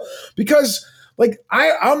incredible because like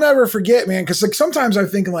I'll never forget, man. Cause like sometimes I'm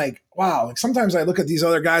thinking like, wow, like sometimes I look at these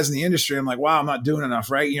other guys in the industry. I'm like, wow, I'm not doing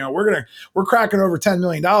enough, right? We're cracking over $10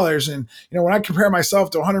 million. And when I compare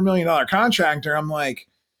myself to a $100 million contractor, I'm like,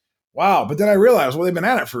 wow. But then I realized, well, they've been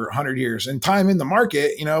at it for 100 years and time in the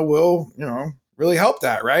market, will, really help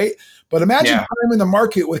that. Right. But imagine time in the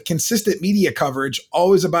market with consistent media coverage,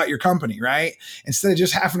 always about your company, right? Instead of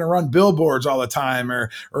just having to run billboards all the time or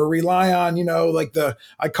rely on,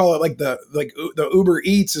 I call it like the Uber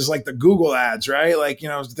Eats is like the Google ads, right? Like,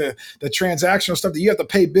 the transactional stuff that you have to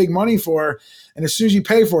pay big money for. And as soon as you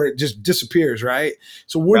pay for it, it just disappears, right?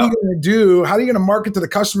 So what are you going to do? How are you going to market to the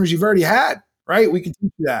customers you've already had? Right. We can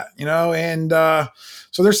teach you that, and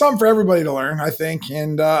so there's something for everybody to learn, I think.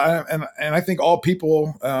 And I think all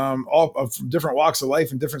people, all of different walks of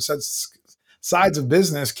life and different sides of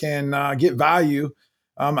business can get value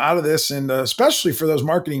out of this. And especially for those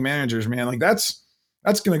marketing managers, man, like that's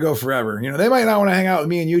going to go forever. They might not want to hang out with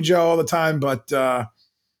me and you, Joe, all the time, but that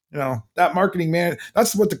marketing man,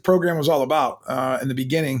 that's what the program was all about in the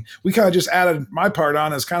beginning. We kind of just added my part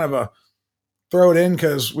on as kind of a throw it in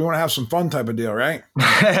because we want to have some fun type of deal, right?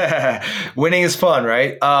 Winning is fun,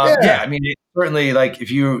 right? Yeah. I mean, certainly, like if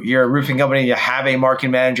you're a roofing company, you have a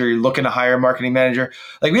marketing manager, you're looking to hire a marketing manager.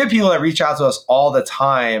 Like we have people that reach out to us all the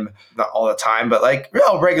time, not all the time, but like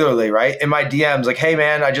regularly, right? In my DMs, like, hey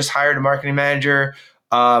man, I just hired a marketing manager.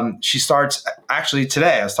 She starts actually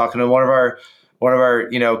today. I was talking to one of our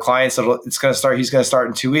clients he's going to start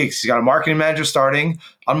in 2 weeks. He's got a marketing manager starting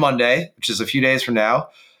on Monday, which is a few days from now.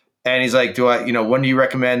 And he's like, when do you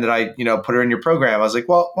recommend that I, put her in your program? I was like,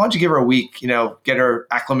 well, why don't you give her a week, get her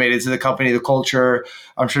acclimated to the company, the culture.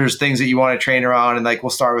 I'm sure there's things that you want to train her on. And like,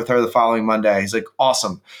 we'll start with her the following Monday. He's like,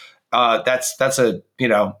 awesome. That's a,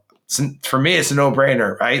 for me, it's a no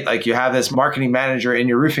brainer, right? Like you have this marketing manager in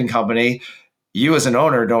your roofing company. You as an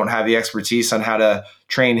owner don't have the expertise on how to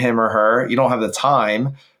train him or her. You don't have the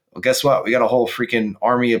time. Well, guess what? We got a whole freaking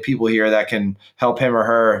army of people here that can help him or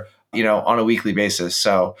her on a weekly basis.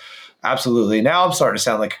 So absolutely. Now I'm starting to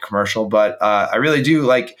sound like a commercial, but I really do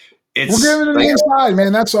like it's. We're giving them the inside,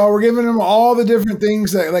 man. That's all. We're giving them all the different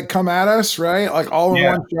things that like come at us, right? Like all in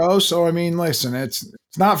one show. So, I mean, listen, it's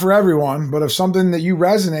not for everyone, but if something that you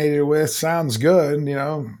resonated with sounds good,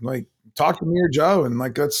 like talk to me or Joe and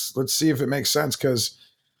like, let's see if it makes sense. Cause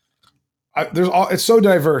it's so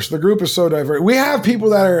diverse. The group is so diverse. We have people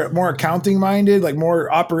that are more accounting minded, like more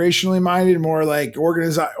operationally minded, more like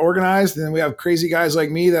organized. And then we have crazy guys like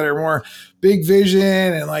me that are more big vision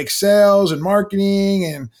and like sales and marketing.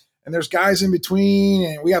 And there's guys in between,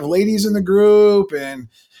 and we have ladies in the group, and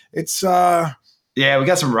it's, we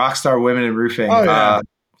got some rock star women in roofing. Oh, yeah.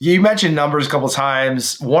 You mentioned numbers a couple of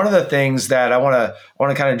times. One of the things that I want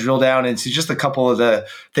to kind of drill down into, just a couple of the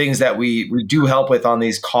things that we do help with on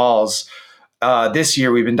these calls. This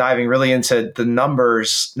year, we've been diving really into the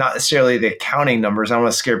numbers, not necessarily the accounting numbers. I don't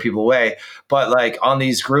want to scare people away, but like on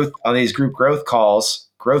these group growth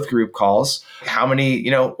group calls, how many,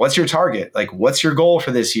 what's your target? Like, what's your goal for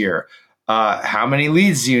this year? How many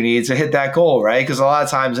leads do you need to hit that goal, right? Because a lot of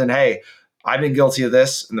times, and hey, I've been guilty of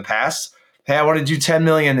this in the past. Hey, I want to do 10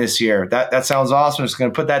 million this year. That sounds awesome. I'm just going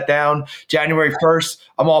to put that down. January 1st,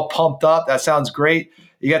 I'm all pumped up. That sounds great.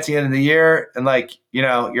 You get to the end of the year and like,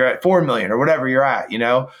 you're at 4 million or whatever you're at,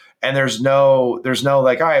 and there's no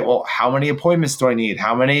like, all right, well, how many appointments do I need?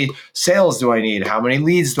 How many sales do I need? How many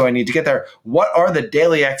leads do I need to get there? What are the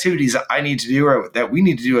daily activities that I need to do or that we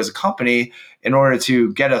need to do as a company in order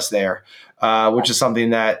to get us there? Which is something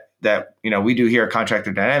that we do here at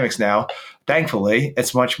Contractor Dynamics now. Thankfully,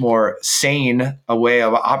 it's much more sane a way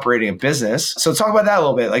of operating a business. So talk about that a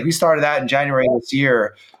little bit. Like we started that in January this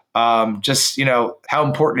year. Just, how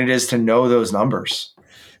important it is to know those numbers.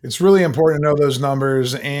 It's really important to know those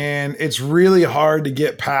numbers, and it's really hard to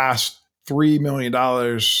get past $3 million,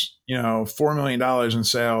 $4 million in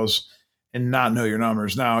sales and not know your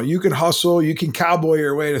numbers. Now you can hustle, you can cowboy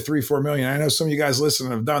your way to 3-4 million. I know some of you guys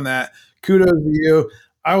listening have done that. Kudos to you.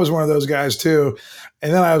 I was one of those guys too.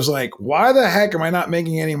 And then I was like, why the heck am I not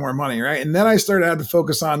making any more money? Right. And then I started to have to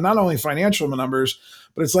focus on not only financial numbers,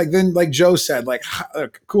 But it's like, then like Joe said, like,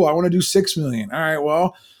 cool, I want to do 6 million. All right,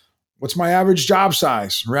 well, what's my average job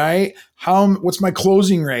size, right? What's my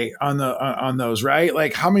closing rate on those, right?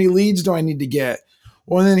 Like, how many leads do I need to get?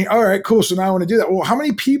 Well, then, all right, cool. So now I want to do that. Well, how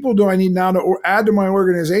many people do I need now to add to my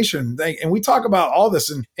organization? And we talk about all this,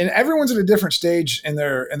 and everyone's at a different stage in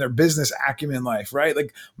their business acumen life, right?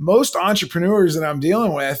 Like most entrepreneurs that I'm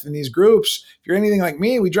dealing with in these groups, if you're anything like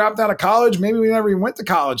me, we dropped out of college. Maybe we never even went to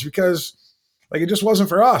college because like it just wasn't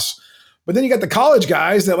for us. But then you got the college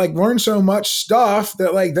guys that like learn so much stuff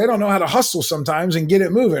that like they don't know how to hustle sometimes and get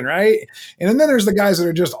it moving, right? And then there's the guys that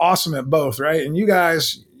are just awesome at both, right? And you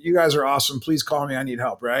guys are awesome. Please call me. I need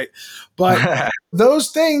help, right? But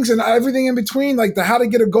those things and everything in between, like the how to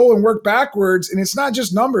get a goal and work backwards. And it's not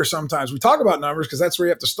just numbers sometimes. We talk about numbers because that's where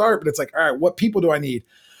you have to start, but it's like, all right, what people do I need?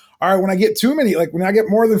 All right, when I get too many, like when I get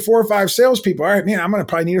more than 4 or 5 salespeople, all right, man, I'm going to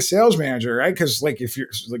probably need a sales manager, right? Because like if you're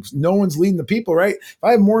like no one's leading the people, right? If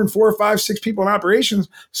I have more than 4 or 5, 6 people in operations,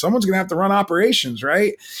 someone's going to have to run operations,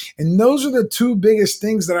 right? And those are the 2 biggest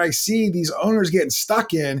things that I see these owners getting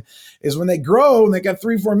stuck in is when they grow and they got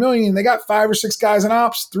 3, 4 million, they got 5 or 6 guys in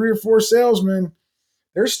ops, 3 or 4 salesmen.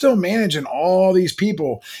 They're still managing all these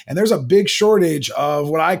people. And there's a big shortage of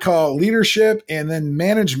what I call leadership and then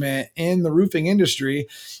management in the roofing industry.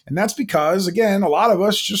 And that's because, again, a lot of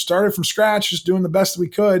us just started from scratch, just doing the best we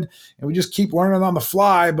could. And we just keep learning on the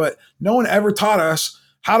fly. But no one ever taught us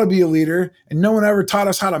how to be a leader. And no one ever taught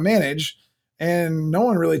us how to manage. And no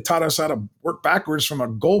one really taught us how to work backwards from a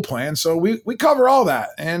goal plan. So we cover all that.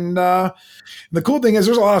 And the cool thing is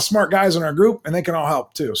there's a lot of smart guys in our group and they can all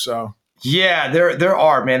help too. So. Yeah, there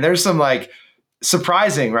are, man. There's some like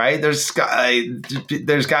surprising, right? There's guys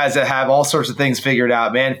that have all sorts of things figured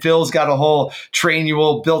out, man. Phil's got a whole training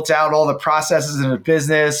built out, all the processes in the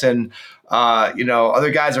business, and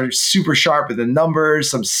other guys are super sharp with the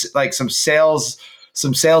numbers. Some sales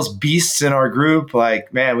beasts in our group.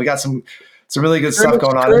 Like, man, we got some really good stuff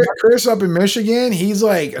going on. Chris up in Michigan, he's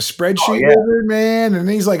like a spreadsheet wizard, man, and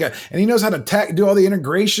he's like and he knows how to do all the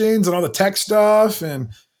integrations and all the tech stuff and.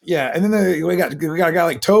 Yeah, and then we got a guy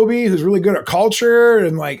like Toby who's really good at culture,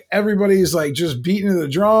 and like everybody's like just beating to the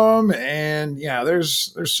drum, and yeah,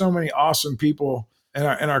 there's so many awesome people in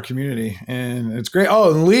our community, and it's great.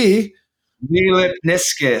 Oh, and Lee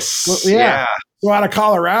Lipniskis, well, yeah, so out of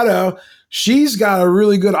Colorado. She's got a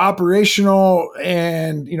really good operational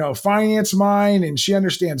and, finance mind, and she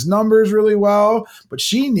understands numbers really well, but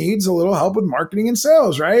she needs a little help with marketing and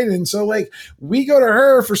sales, right? And so like we go to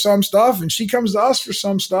her for some stuff and she comes to us for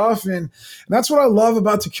some stuff. And that's what I love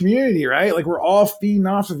about the community, right? Like we're all feeding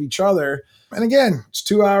off of each other. And again, it's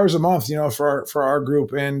 2 hours a month, for our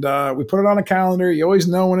group. And we put it on a calendar. You always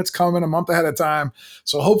know when it's coming a month ahead of time.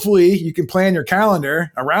 So hopefully you can plan your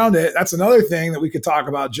calendar around it. That's another thing that we could talk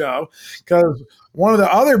about, Joe, because one of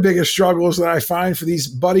the other biggest struggles that I find for these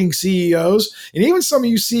budding CEOs, and even some of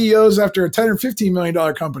you CEOs after a $10 or $15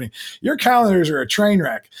 million company, your calendars are a train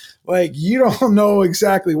wreck. Like you don't know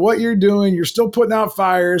exactly what you're doing. You're still putting out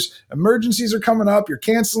fires. Emergencies are coming up. You're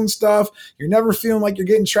canceling stuff. You're never feeling like you're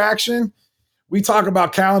getting traction. We talk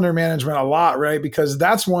about calendar management a lot, right? Because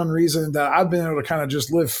that's one reason that I've been able to kind of just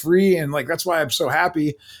live free. And like, that's why I'm so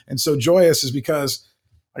happy and so joyous is because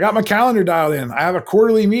I got my calendar dialed in. I have a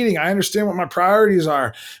quarterly meeting. I understand what my priorities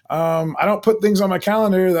are. I don't put things on my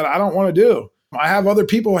calendar that I don't want to do. I have other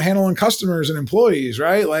people handling customers and employees,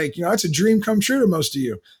 right? Like, it's a dream come true to most of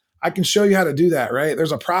you. I can show you how to do that, right?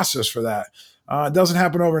 There's a process for that. It doesn't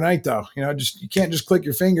happen overnight though. You can't just click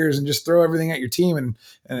your fingers and just throw everything at your team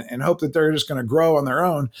and hope that they're just going to grow on their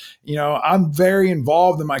own. I'm very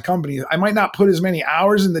involved in my company. I might not put as many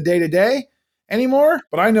hours in the day to day anymore,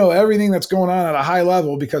 but I know everything that's going on at a high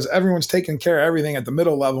level because everyone's taking care of everything at the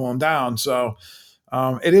middle level and down. So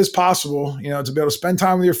it is possible, to be able to spend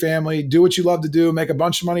time with your family, do what you love to do, make a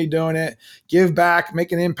bunch of money doing it, give back,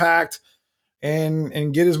 make an impact,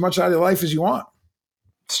 and get as much out of your life as you want.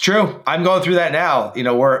 It's true. I'm going through that now.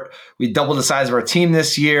 We doubled the size of our team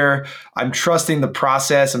this year. I'm trusting the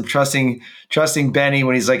process. I'm trusting Benny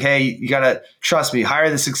when he's like, hey, you got to trust me. Hire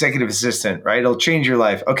this executive assistant, right? It'll change your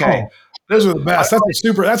life. Okay. Oh, those are the best.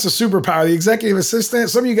 That's a superpower. The executive assistant.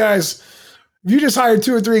 Some of you guys, if you just hired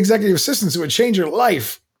 2 or 3 executive assistants, it would change your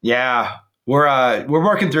life. Yeah. We're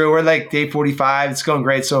working through. We're like day 45. It's going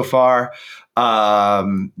great so far.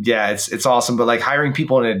 It's awesome. But like hiring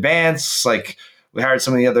people in advance, like we hired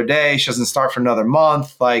someone the other day. She doesn't start for another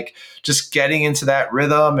month. Like just getting into that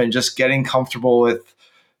rhythm and just getting comfortable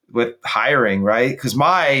with hiring, right? Because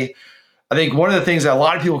I think one of the things that a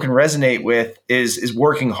lot of people can resonate with is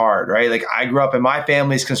working hard, right? Like I grew up in my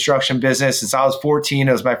family's construction business since I was 14.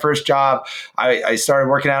 It was my first job. I started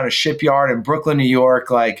working out in a shipyard in Brooklyn, New York.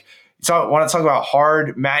 Like, want to talk about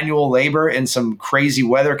hard manual labor in some crazy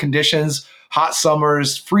weather conditions, hot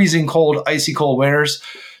summers, freezing cold, icy cold winters.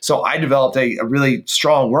 So I developed a really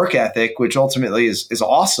strong work ethic, which ultimately is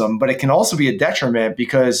awesome, but it can also be a detriment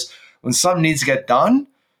because when something needs to get done,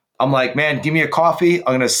 I'm like, man, give me a coffee. I'm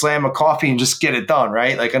going to slam a coffee and just get it done,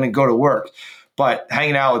 right? Like I'm going to go to work. But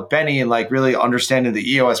hanging out with Benny and like really understanding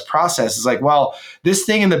the EOS process is like, well, this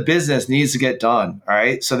thing in the business needs to get done. All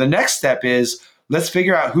right. So the next step is let's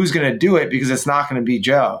figure out who's going to do it because it's not going to be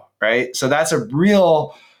Joe. Right. So that's a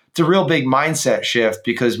real big mindset shift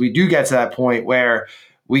because we do get to that point where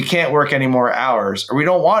we can't work any more hours or we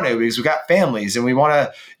don't want to because we've got families and we want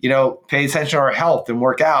to, pay attention to our health and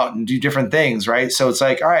work out and do different things. Right. So it's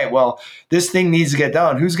like, all right, well, this thing needs to get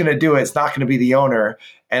done. Who's going to do it? It's not going to be the owner.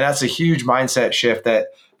 And that's a huge mindset shift that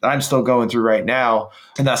I'm still going through right now.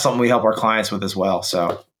 And that's something we help our clients with as well.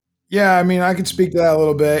 So, yeah, I mean, I could speak to that a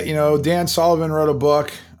little bit. Dan Sullivan wrote a book,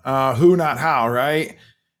 Who Not How, right?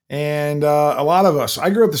 And a lot of us, I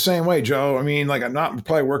grew up the same way, Joe. I mean, like I'm not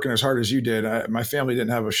probably working as hard as you did. My family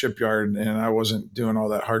didn't have a shipyard and I wasn't doing all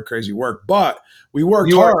that hard, crazy work, but we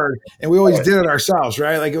worked hard and we always did it ourselves,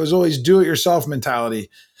 right? Like it was always do it yourself mentality.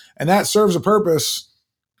 And that serves a purpose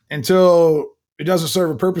until it doesn't serve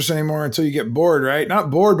a purpose anymore until you get bored, right? Not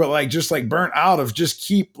bored, but like just like burnt out of just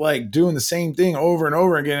keep like doing the same thing over and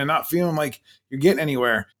over again and not feeling like you're getting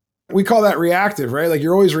anywhere. We call that reactive, right? Like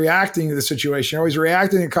you're always reacting to the situation. You're always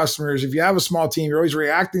reacting to customers. If you have a small team, you're always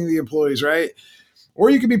reacting to the employees, right? Or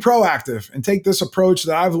you can be proactive and take this approach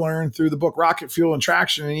that I've learned through the book Rocket Fuel and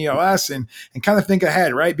Traction and EOS and kind of think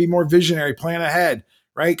ahead, right? Be more visionary, plan ahead,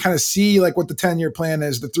 right? Kind of see like what the 10-year plan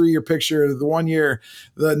is, the 3-year picture, the 1 year,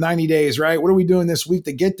 the 90 days, right? What are we doing this week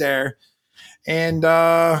to get there? And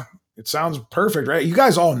it sounds perfect, right? You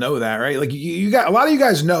guys all know that, right? Like you got a lot of you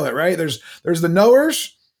guys know it, right? There's the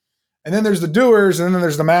knowers. And then there's the doers and then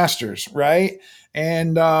there's the masters, right?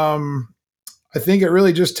 And I think it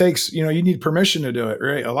really just takes, you need permission to do it,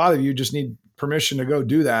 right? A lot of you just need permission to go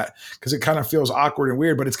do that because it kind of feels awkward and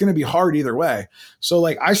weird, but it's going to be hard either way. So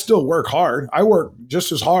like I still work hard. I work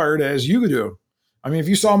just as hard as you do. I mean, if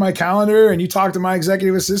you saw my calendar and you talk to my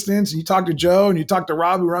executive assistants and you talk to Joe and you talk to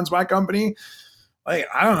Rob, who runs my company, like,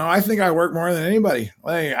 I don't know. I think I work more than anybody.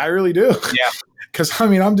 Like I really do. Yeah. Because I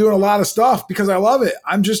mean, I'm doing a lot of stuff because I love it.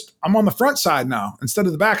 I'm on the front side now instead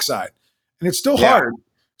of the back side. And it's still hard.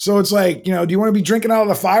 So it's like, do you want to be drinking out of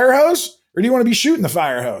the fire hose or do you want to be shooting the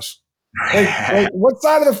fire hose? Like what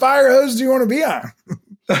side of the fire hose do you want to be on?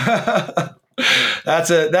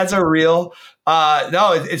 That's a real,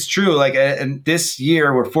 no, it's true. Like, and this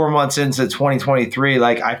year we're 4 months into 2023.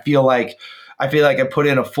 Like, I feel like I put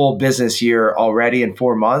in a full business year already in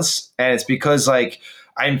 4 months. And it's because like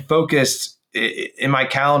I'm focused in my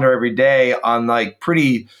calendar every day on like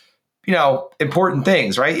pretty, important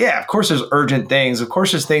things, right? Yeah, of course there's urgent things. Of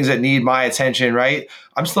course there's things that need my attention, right?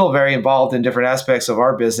 I'm still very involved in different aspects of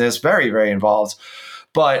our business, very, very involved.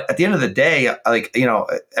 But at the end of the day, like,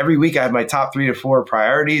 every week I have my top 3 to 4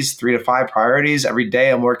 priorities, 3 to 5 priorities. Every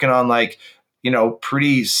day I'm working on like,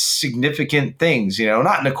 pretty significant things,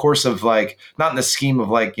 not in the course of like, not in the scheme of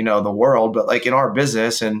like, the world, but like in our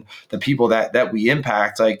business and the people that we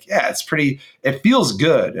impact, like, yeah, it feels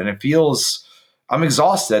good. And I'm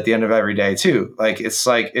exhausted at the end of every day too. Like, it's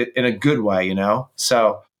like in a good way,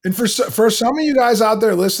 so. And for some of you guys out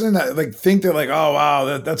there listening that like think that like, oh,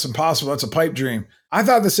 wow, that's impossible. That's a pipe dream. I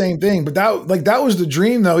thought the same thing, but that was the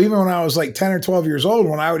dream though. Even when I was like 10 or 12 years old,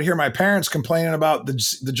 when I would hear my parents complaining about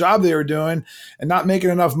the job they were doing and not making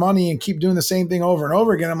enough money and keep doing the same thing over and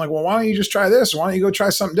over again. I'm like, well, why don't you just try this? Why don't you go try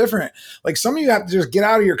something different? Like some of you have to just get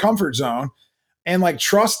out of your comfort zone and like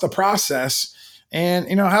trust the process and,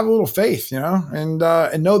 have a little faith, and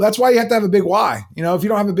know that's why you have to have a big why. If you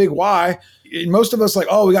don't have a big why, most of us like,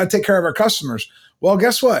 oh, we got to take care of our customers. Well,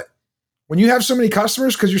 guess what? When you have so many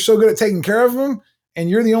customers because you're so good at taking care of them and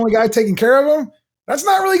you're the only guy taking care of them, that's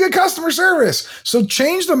not really good customer service. So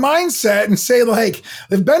change the mindset and say like,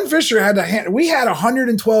 if Ben Fisher we had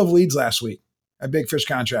 112 leads last week at Big Fish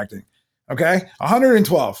Contracting. Okay.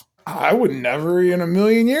 112. I would never in a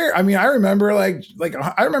million years. I mean, I remember I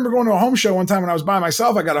remember going to a home show one time when I was by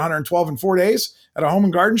myself. I got 112 in 4 days at a home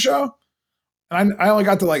and garden show. And I only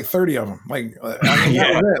got to like 30 of them. Like, that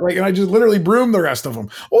was it. Like, and I just literally broomed the rest of them.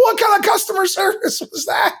 Well, what kind of customer service was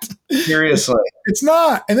that? Seriously. It's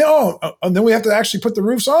not. And then we have to actually put the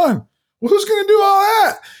roofs on. Well, who's going to do all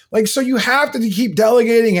that? Like, so you have to keep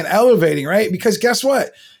delegating and elevating, right? Because guess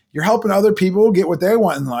what? you're helping other people get what they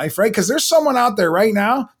want in life, right? Because there's someone out there right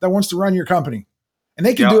now that wants to run your company and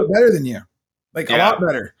they can do it better than you, like a lot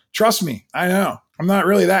better. Trust me, I know. I'm not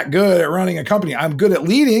really that good at running a company. I'm good at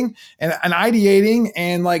leading and ideating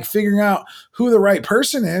and like figuring out who the right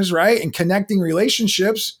person is, right? And connecting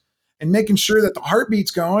relationships and making sure that the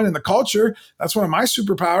heartbeat's going and the culture. That's one of my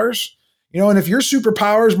superpowers. And if your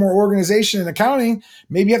superpower is more organization and accounting,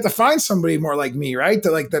 maybe you have to find somebody more like me, right?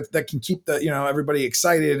 That can keep everybody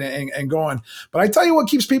excited and going. But I tell you what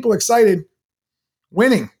keeps people excited: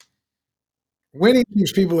 winning. Winning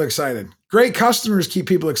keeps people excited. Great customers keep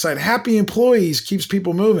people excited. Happy employees keeps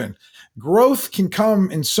people moving. Growth can come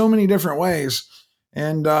in so many different ways.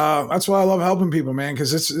 And that's why I love helping people, man,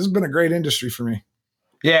 because this has been a great industry for me.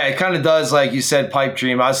 Yeah, it kind of does, like you said, pipe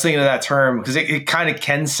dream. I was thinking of that term because it kind of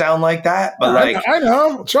can sound like that, but I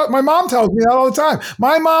know. My mom tells me that all the time.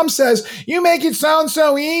 My mom says, you make it sound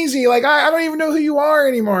so easy. Like, I don't even know who you are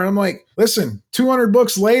anymore. And I'm like, listen, 200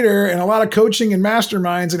 books later and a lot of coaching and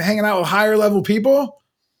masterminds and hanging out with higher level people.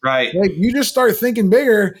 Right. Like, you just start thinking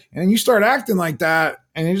bigger and you start acting like that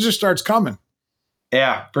and it just starts coming.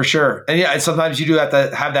 Yeah, for sure. And sometimes you do have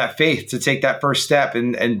to have that faith to take that first step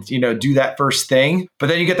and do that first thing. But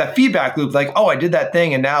then you get that feedback loop, like, oh, I did that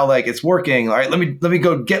thing and now like it's working. All right, let me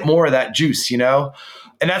go get more of that juice, And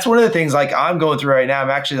that's one of the things like I'm going through right now. I'm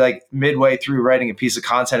actually like midway through writing a piece of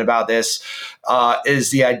content about this,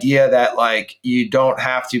 is the idea that like you don't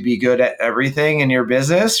have to be good at everything in your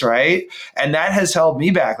business, right? And that has held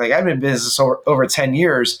me back. Like I've been in business over 10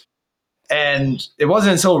 years. And it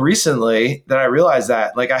wasn't until recently that I realized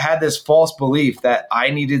that like I had this false belief that I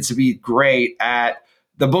needed to be great at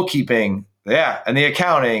the bookkeeping, and the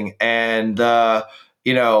accounting and running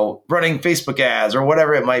Facebook ads or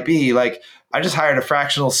whatever it might be. Like I just hired a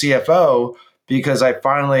fractional CFO because I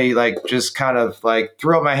finally like just kind of like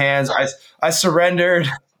threw up my hands. I surrendered.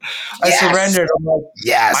 Yes. I surrendered. I'm like,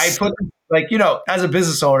 yes. I put like, as a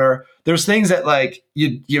business owner, there's things that like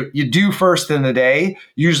you do first in the day.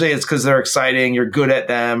 Usually it's because they're exciting. You're good at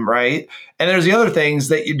them, right? And there's the other things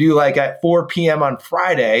that you do like at 4 p.m. on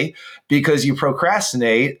Friday because you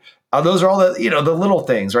procrastinate. Those are all the the little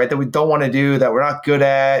things, right? That we don't want to do, that we're not good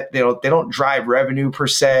at. They don't drive revenue per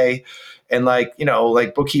se. And like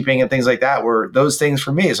bookkeeping and things like that were those things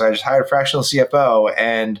for me. So I just hired a fractional CFO.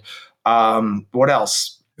 And what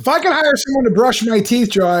else? If I could hire someone to brush my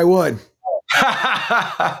teeth, Joe, I would.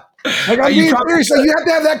 Like I'm being serious. Like you have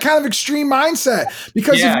to have that kind of extreme mindset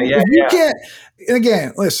because if you can't. And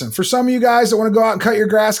again, listen, for some of you guys that want to go out and cut your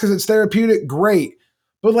grass because it's therapeutic, great.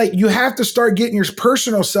 But like you have to start getting your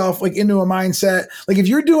personal self like into a mindset. Like if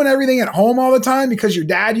you're doing everything at home all the time because your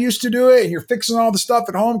dad used to do it and you're fixing all the stuff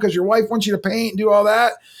at home because your wife wants you to paint and do all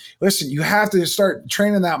that. Listen, you have to start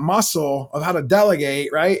training that muscle of how to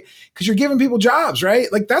delegate, right? Because you're giving people jobs, right?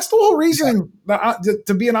 Like that's the whole reason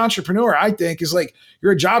to be an entrepreneur, I think, is like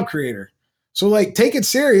you're a job creator. So like take it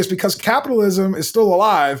serious because capitalism is still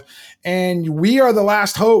alive and we are the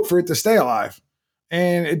last hope for it to stay alive.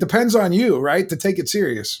 And it depends on you, right? To take it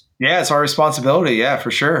serious. Yeah, it's our responsibility. Yeah,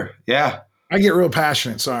 for sure. Yeah. I get real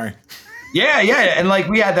passionate. Sorry. Yeah. And like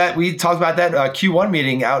we talked about that Q1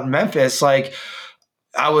 meeting out in Memphis. Like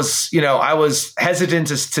I was hesitant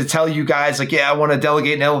to tell you guys like, I want to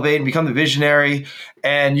delegate and elevate and become the visionary.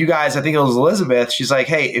 And you guys, I think it was Elizabeth. She's like,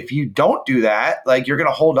 hey, if you don't do that, like you're going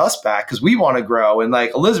to hold us back because we want to grow. And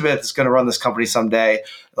like Elizabeth is going to run this company someday.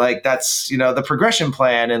 Like that's, the progression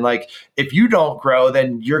plan. And like, if you don't grow,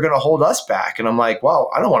 then you're going to hold us back. And I'm like, well,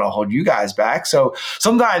 I don't want to hold you guys back. So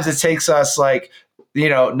sometimes it takes us like,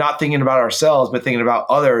 not thinking about ourselves, but thinking about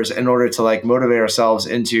others in order to like motivate ourselves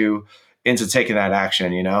into taking that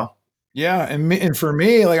action, Yeah. And for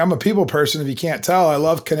me, like I'm a people person. If you can't tell, I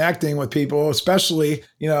love connecting with people, especially,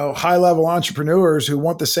 high level entrepreneurs who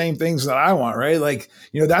want the same things that I want, right? Like,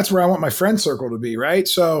 that's where I want my friend circle to be. Right.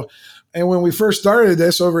 So, and when we first started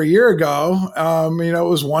this over a year ago, it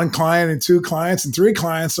was 1 client and 2 clients and 3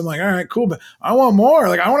 clients. I'm like, all right, cool, but I want more.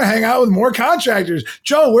 Like, I want to hang out with more contractors.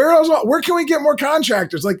 Joe, where can we get more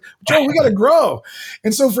contractors? Like, Joe, we got to grow.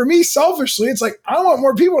 And so for me, selfishly, it's like, I want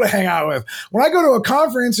more people to hang out with. When I go to a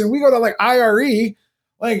conference and we go to like IRE,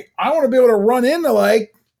 like I want to be able to run into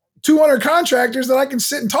like 200 contractors that I can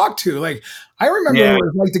sit and talk to. Like, I remember what it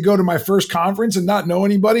was like to go to my first conference and not know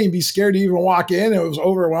anybody and be scared to even walk in. It was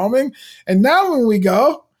overwhelming. And now when we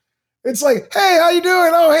go, it's like, hey, how you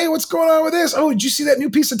doing? Oh, hey, what's going on with this? Oh, did you see that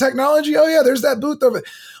new piece of technology? Oh yeah, there's that booth over.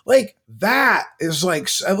 Like that is like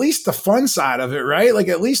at least the fun side of it, right? Like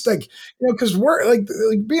at least like, because we're like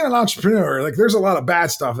being an entrepreneur, like there's a lot of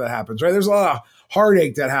bad stuff that happens, right? There's a lot of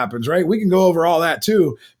heartache that happens, right? We can go over all that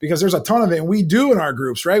too, because there's a ton of it. And we do in our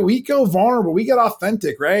groups, right? We go vulnerable, we get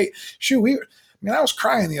authentic, right? Shoot, I was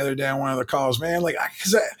crying the other day on one of the calls, man. Like,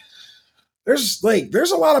 because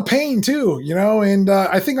there's a lot of pain too, and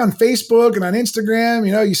I think on Facebook and on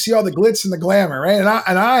Instagram, you see all the glitz and the glamour, right?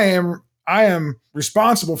 And I am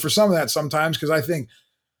responsible for some of that sometimes, because I think,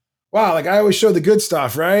 wow, like I always show the good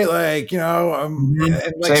stuff, right? Like,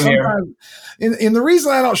 and like Same here. sometimes, and the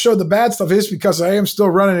reason I don't show the bad stuff is because I am still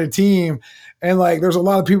running a team, and like there's a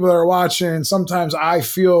lot of people that are watching, and sometimes I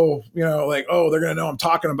feel, like, oh, they're gonna know I'm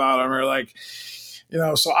talking about them, or like,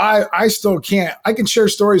 so I still can't. I can share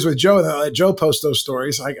stories with Joe and let Joe post those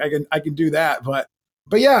stories. I can do that, but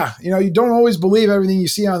yeah, you don't always believe everything you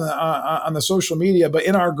see on the social media. But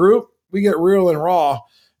in our group, we get real and raw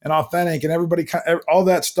and authentic, and everybody, all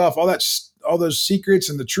that stuff, all those secrets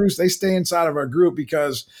and the truths, they stay inside of our group,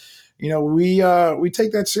 because we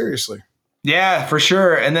take that seriously. Yeah, for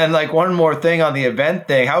sure. And then like one more thing on the event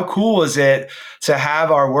thing, how cool is it to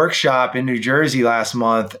have our workshop in New Jersey last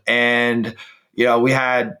month? And we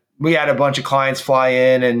had a bunch of clients fly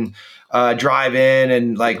in and drive in,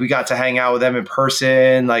 and like we got to hang out with them in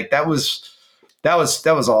person. Like that was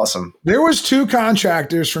awesome. There was 2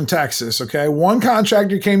 contractors from Texas. Okay, one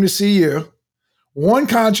contractor came to see you. One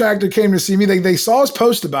contractor came to see me. They saw us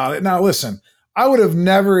post about it. Now listen, I would have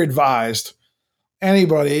never advised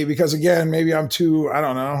anybody, because again, maybe I'm too, I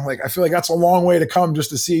don't know, like I feel like that's a long way to come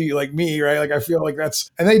just to see like me, right? Like I feel like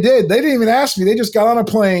and they didn't even ask me. They just got on a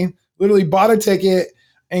plane, literally bought a ticket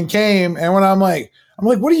and came. And when I'm like,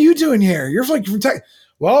 what are you doing here? You're like from Texas.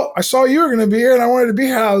 Well, I saw you were going to be here and I wanted to be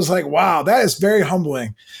here. I was like, wow, that is very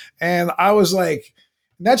humbling. And I was like,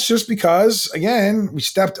 that's just because, again, we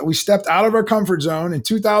stepped out of our comfort zone. In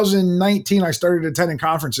 2019, I started attending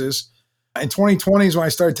conferences. In 2020 is when I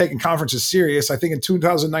started taking conferences serious. I think in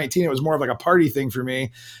 2019, it was more of like a party thing for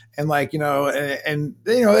me. And like,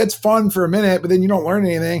 it's fun for a minute, but then you don't learn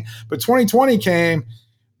anything. But 2020 came,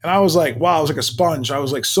 and I was like, wow, I was like a sponge. I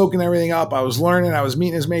was like soaking everything up. I was learning. I was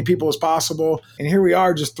meeting as many people as possible. And here we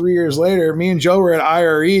are just 3 years later. Me and Joe were at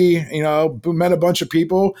IRE, met a bunch of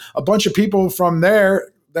people. A bunch of people from there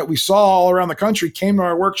that we saw all around the country came to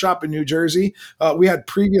our workshop in New Jersey. We have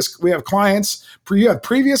previous clients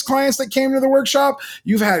that came to the workshop.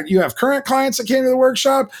 You have current clients that came to the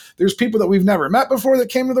workshop. There's people that we've never met before that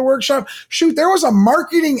came to the workshop. Shoot, there was a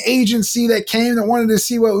marketing agency that came that wanted to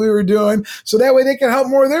see what we were doing, so that way they could help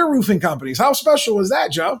more of their roofing companies. How special was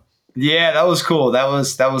that, Joe? Yeah, that was cool. That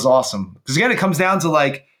was awesome. Because again, it comes down to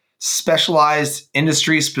like specialized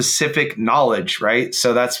industry specific knowledge, right?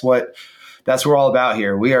 So that's what we're all about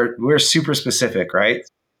here. We're super specific, right?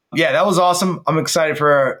 Yeah, that was awesome. I'm excited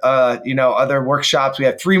for other workshops. We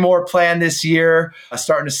have 3 more planned this year.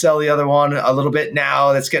 Starting to sell the other one a little bit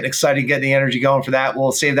now. That's getting exciting, getting the energy going for that.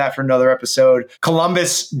 We'll save that for another episode.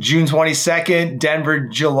 Columbus, June 22nd, Denver,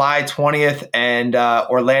 July 20th, and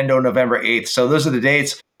Orlando, November 8th. So those are the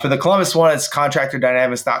dates. For the Columbus one, it's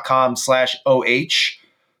contractordynamics.com/OH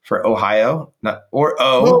for Ohio, or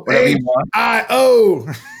whatever you want. I-O.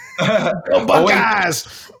 Go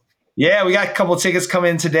Buckeyes. Yeah, we got a couple of tickets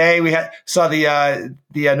coming in today. We saw the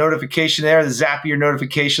notification there, the Zapier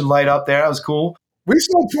notification light up there. That was cool. We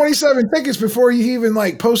sold 27 tickets before you even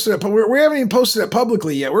like posted it, but we haven't even posted it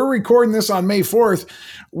publicly yet. We're recording this on May 4th.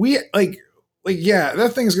 We yeah,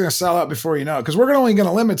 that thing's going to sell out before you know it, because we're only going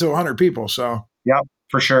to limit to 100 people. So yep,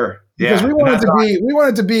 for sure. Yeah, because we want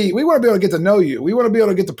to be able to get to know you. We want to be able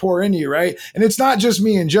to get to pour into you, right? And it's not just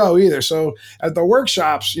me and Joe either. So at the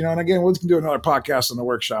workshops, and again, we can do another podcast on the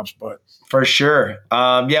workshops, but for sure.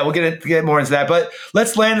 Yeah, we'll get more into that. But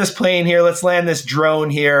let's land this plane here. Let's land this drone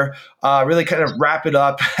here. Really kind of wrap it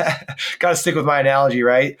up. Got to stick with my analogy,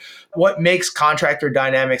 right? What makes Contractor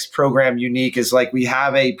Dynamics program unique is like we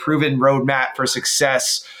have a proven roadmap for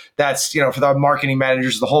success. That's, for the marketing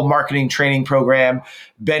managers, the whole marketing training program.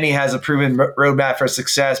 Benny has a proven roadmap for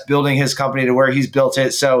success, building his company to where he's built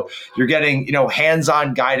it. So you're getting,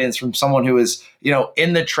 hands-on guidance from someone who is,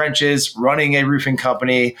 in the trenches, running a roofing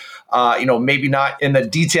company, maybe not in the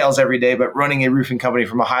details every day, but running a roofing company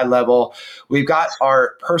from a high level. We've got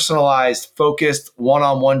our personalized, focused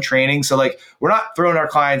one-on-one training. So like, we're not throwing our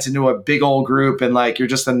clients into a big old group and like, you're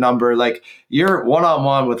just a number. Like you're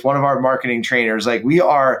one-on-one with one of our marketing trainers. Like we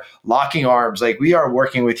are locking arms. Like we are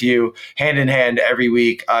working with you hand in hand every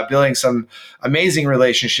week, building some amazing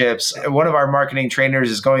relationships. One of our marketing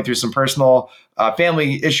trainers is going through some personal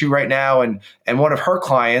family issue right now. And one of our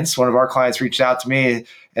clients reached out to me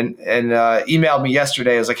and emailed me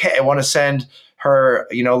yesterday. I was like, hey, I want to send her,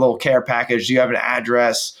 little care package? Do you have an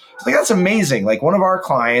address? Like, that's amazing. Like, one of our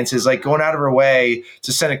clients is like going out of her way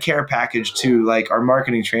to send a care package to like our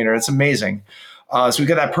marketing trainer. It's amazing. So we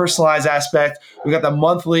got that personalized aspect. We got the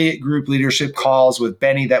monthly group leadership calls with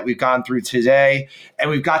Benny that we've gone through today, and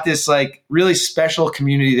we've got this like really special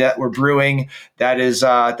community that we're brewing. That is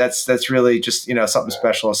that's really just something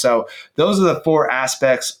special. So those are the 4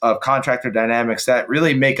 aspects of Contractor Dynamics that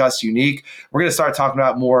really make us unique. We're going to start talking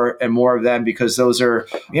about more and more of them because those are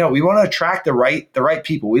we want to attract the right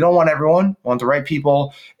people. We don't want everyone. We want the right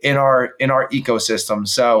people in our ecosystem.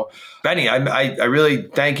 So Benny, I really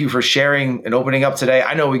thank you for sharing and opening up today.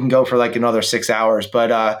 I know we can go for like another 6 hours,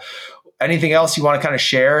 but anything else you want to kind of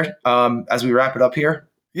share as we wrap it up here?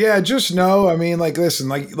 Yeah, just know, I mean, like, listen,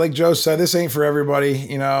 like Joe said, this ain't for everybody,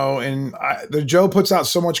 and Joe puts out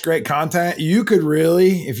so much great content. You could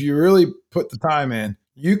really, if you really put the time in,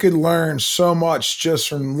 you could learn so much just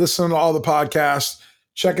from listening to all the podcasts,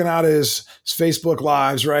 checking out his Facebook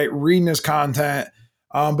lives, right? Reading his content.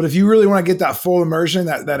 But if you really want to get that full immersion,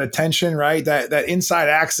 that attention, right? That inside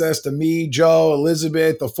access to me, Joe,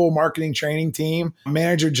 Elizabeth, the full marketing training team,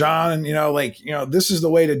 manager John, this is the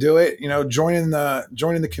way to do it. Joining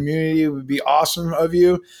the community would be awesome of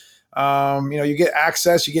you. You get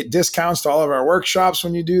access, you get discounts to all of our workshops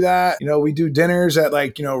when you do that. We do dinners at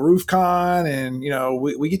RoofCon, and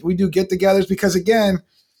we do get-togethers because, again,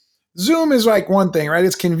 Zoom is like one thing, right?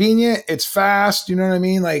 It's convenient, it's fast, you know what I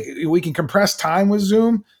mean? Like, we can compress time with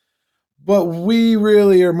Zoom, but we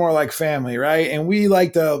really are more like family, right? And we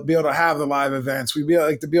like to be able to have the live events. We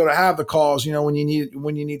like to be able to have the calls, when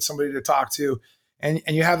you need somebody to talk to, and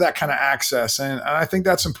you have that kind of access. And I think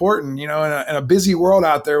that's important, in a busy world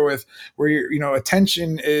out there where your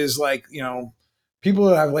attention is like, people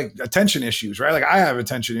that have like attention issues, right? Like, I have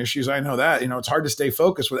attention issues. I know that, it's hard to stay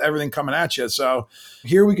focused with everything coming at you. So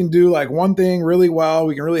here we can do like one thing really well.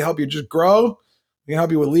 We can really help you just grow. We can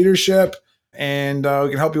help you with leadership, and we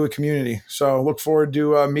can help you with community. So look forward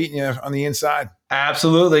to meeting you on the inside.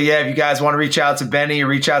 Absolutely. Yeah. If you guys want to reach out to Benny or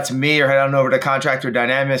reach out to me or head on over to Contractor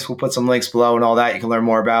Dynamics, we'll put some links below and all that. You can learn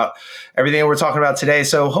more about everything we're talking about today.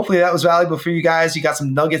 So hopefully that was valuable for you guys. You got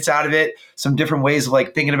some nuggets out of it, some different ways of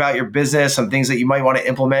like thinking about your business, some things that you might want to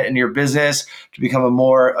implement in your business to become a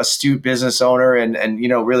more astute business owner and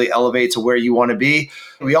really elevate to where you want to be.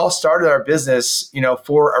 We all started our business,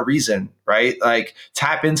 for a reason, right? Like,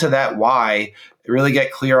 tap into that why. Really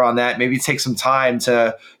get clear on that. Maybe take some time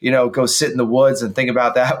to, go sit in the woods and think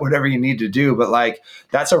about that, whatever you need to do. But like,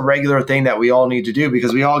 that's a regular thing that we all need to do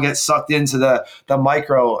because we all get sucked into the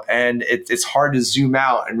micro, and it's hard to zoom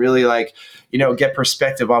out and really get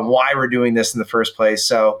perspective on why we're doing this in the first place.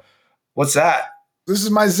 So what's that? This is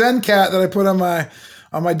my Zen cat that I put on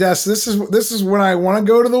my desk. This is when I want to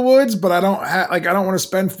go to the woods, but I don't want to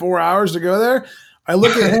spend 4 hours to go there. I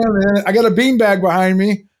look at him and I got a beanbag behind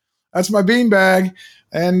me. That's my beanbag.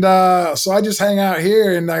 And so I just hang out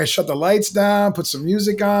here and I shut the lights down, put some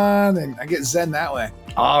music on, and I get zen that way.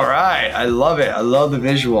 All right. I love it. I love the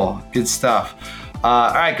visual. Good stuff.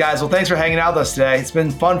 All right, guys. Well, thanks for hanging out with us today. It's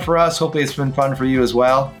been fun for us. Hopefully it's been fun for you as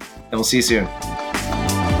well. And we'll see you soon.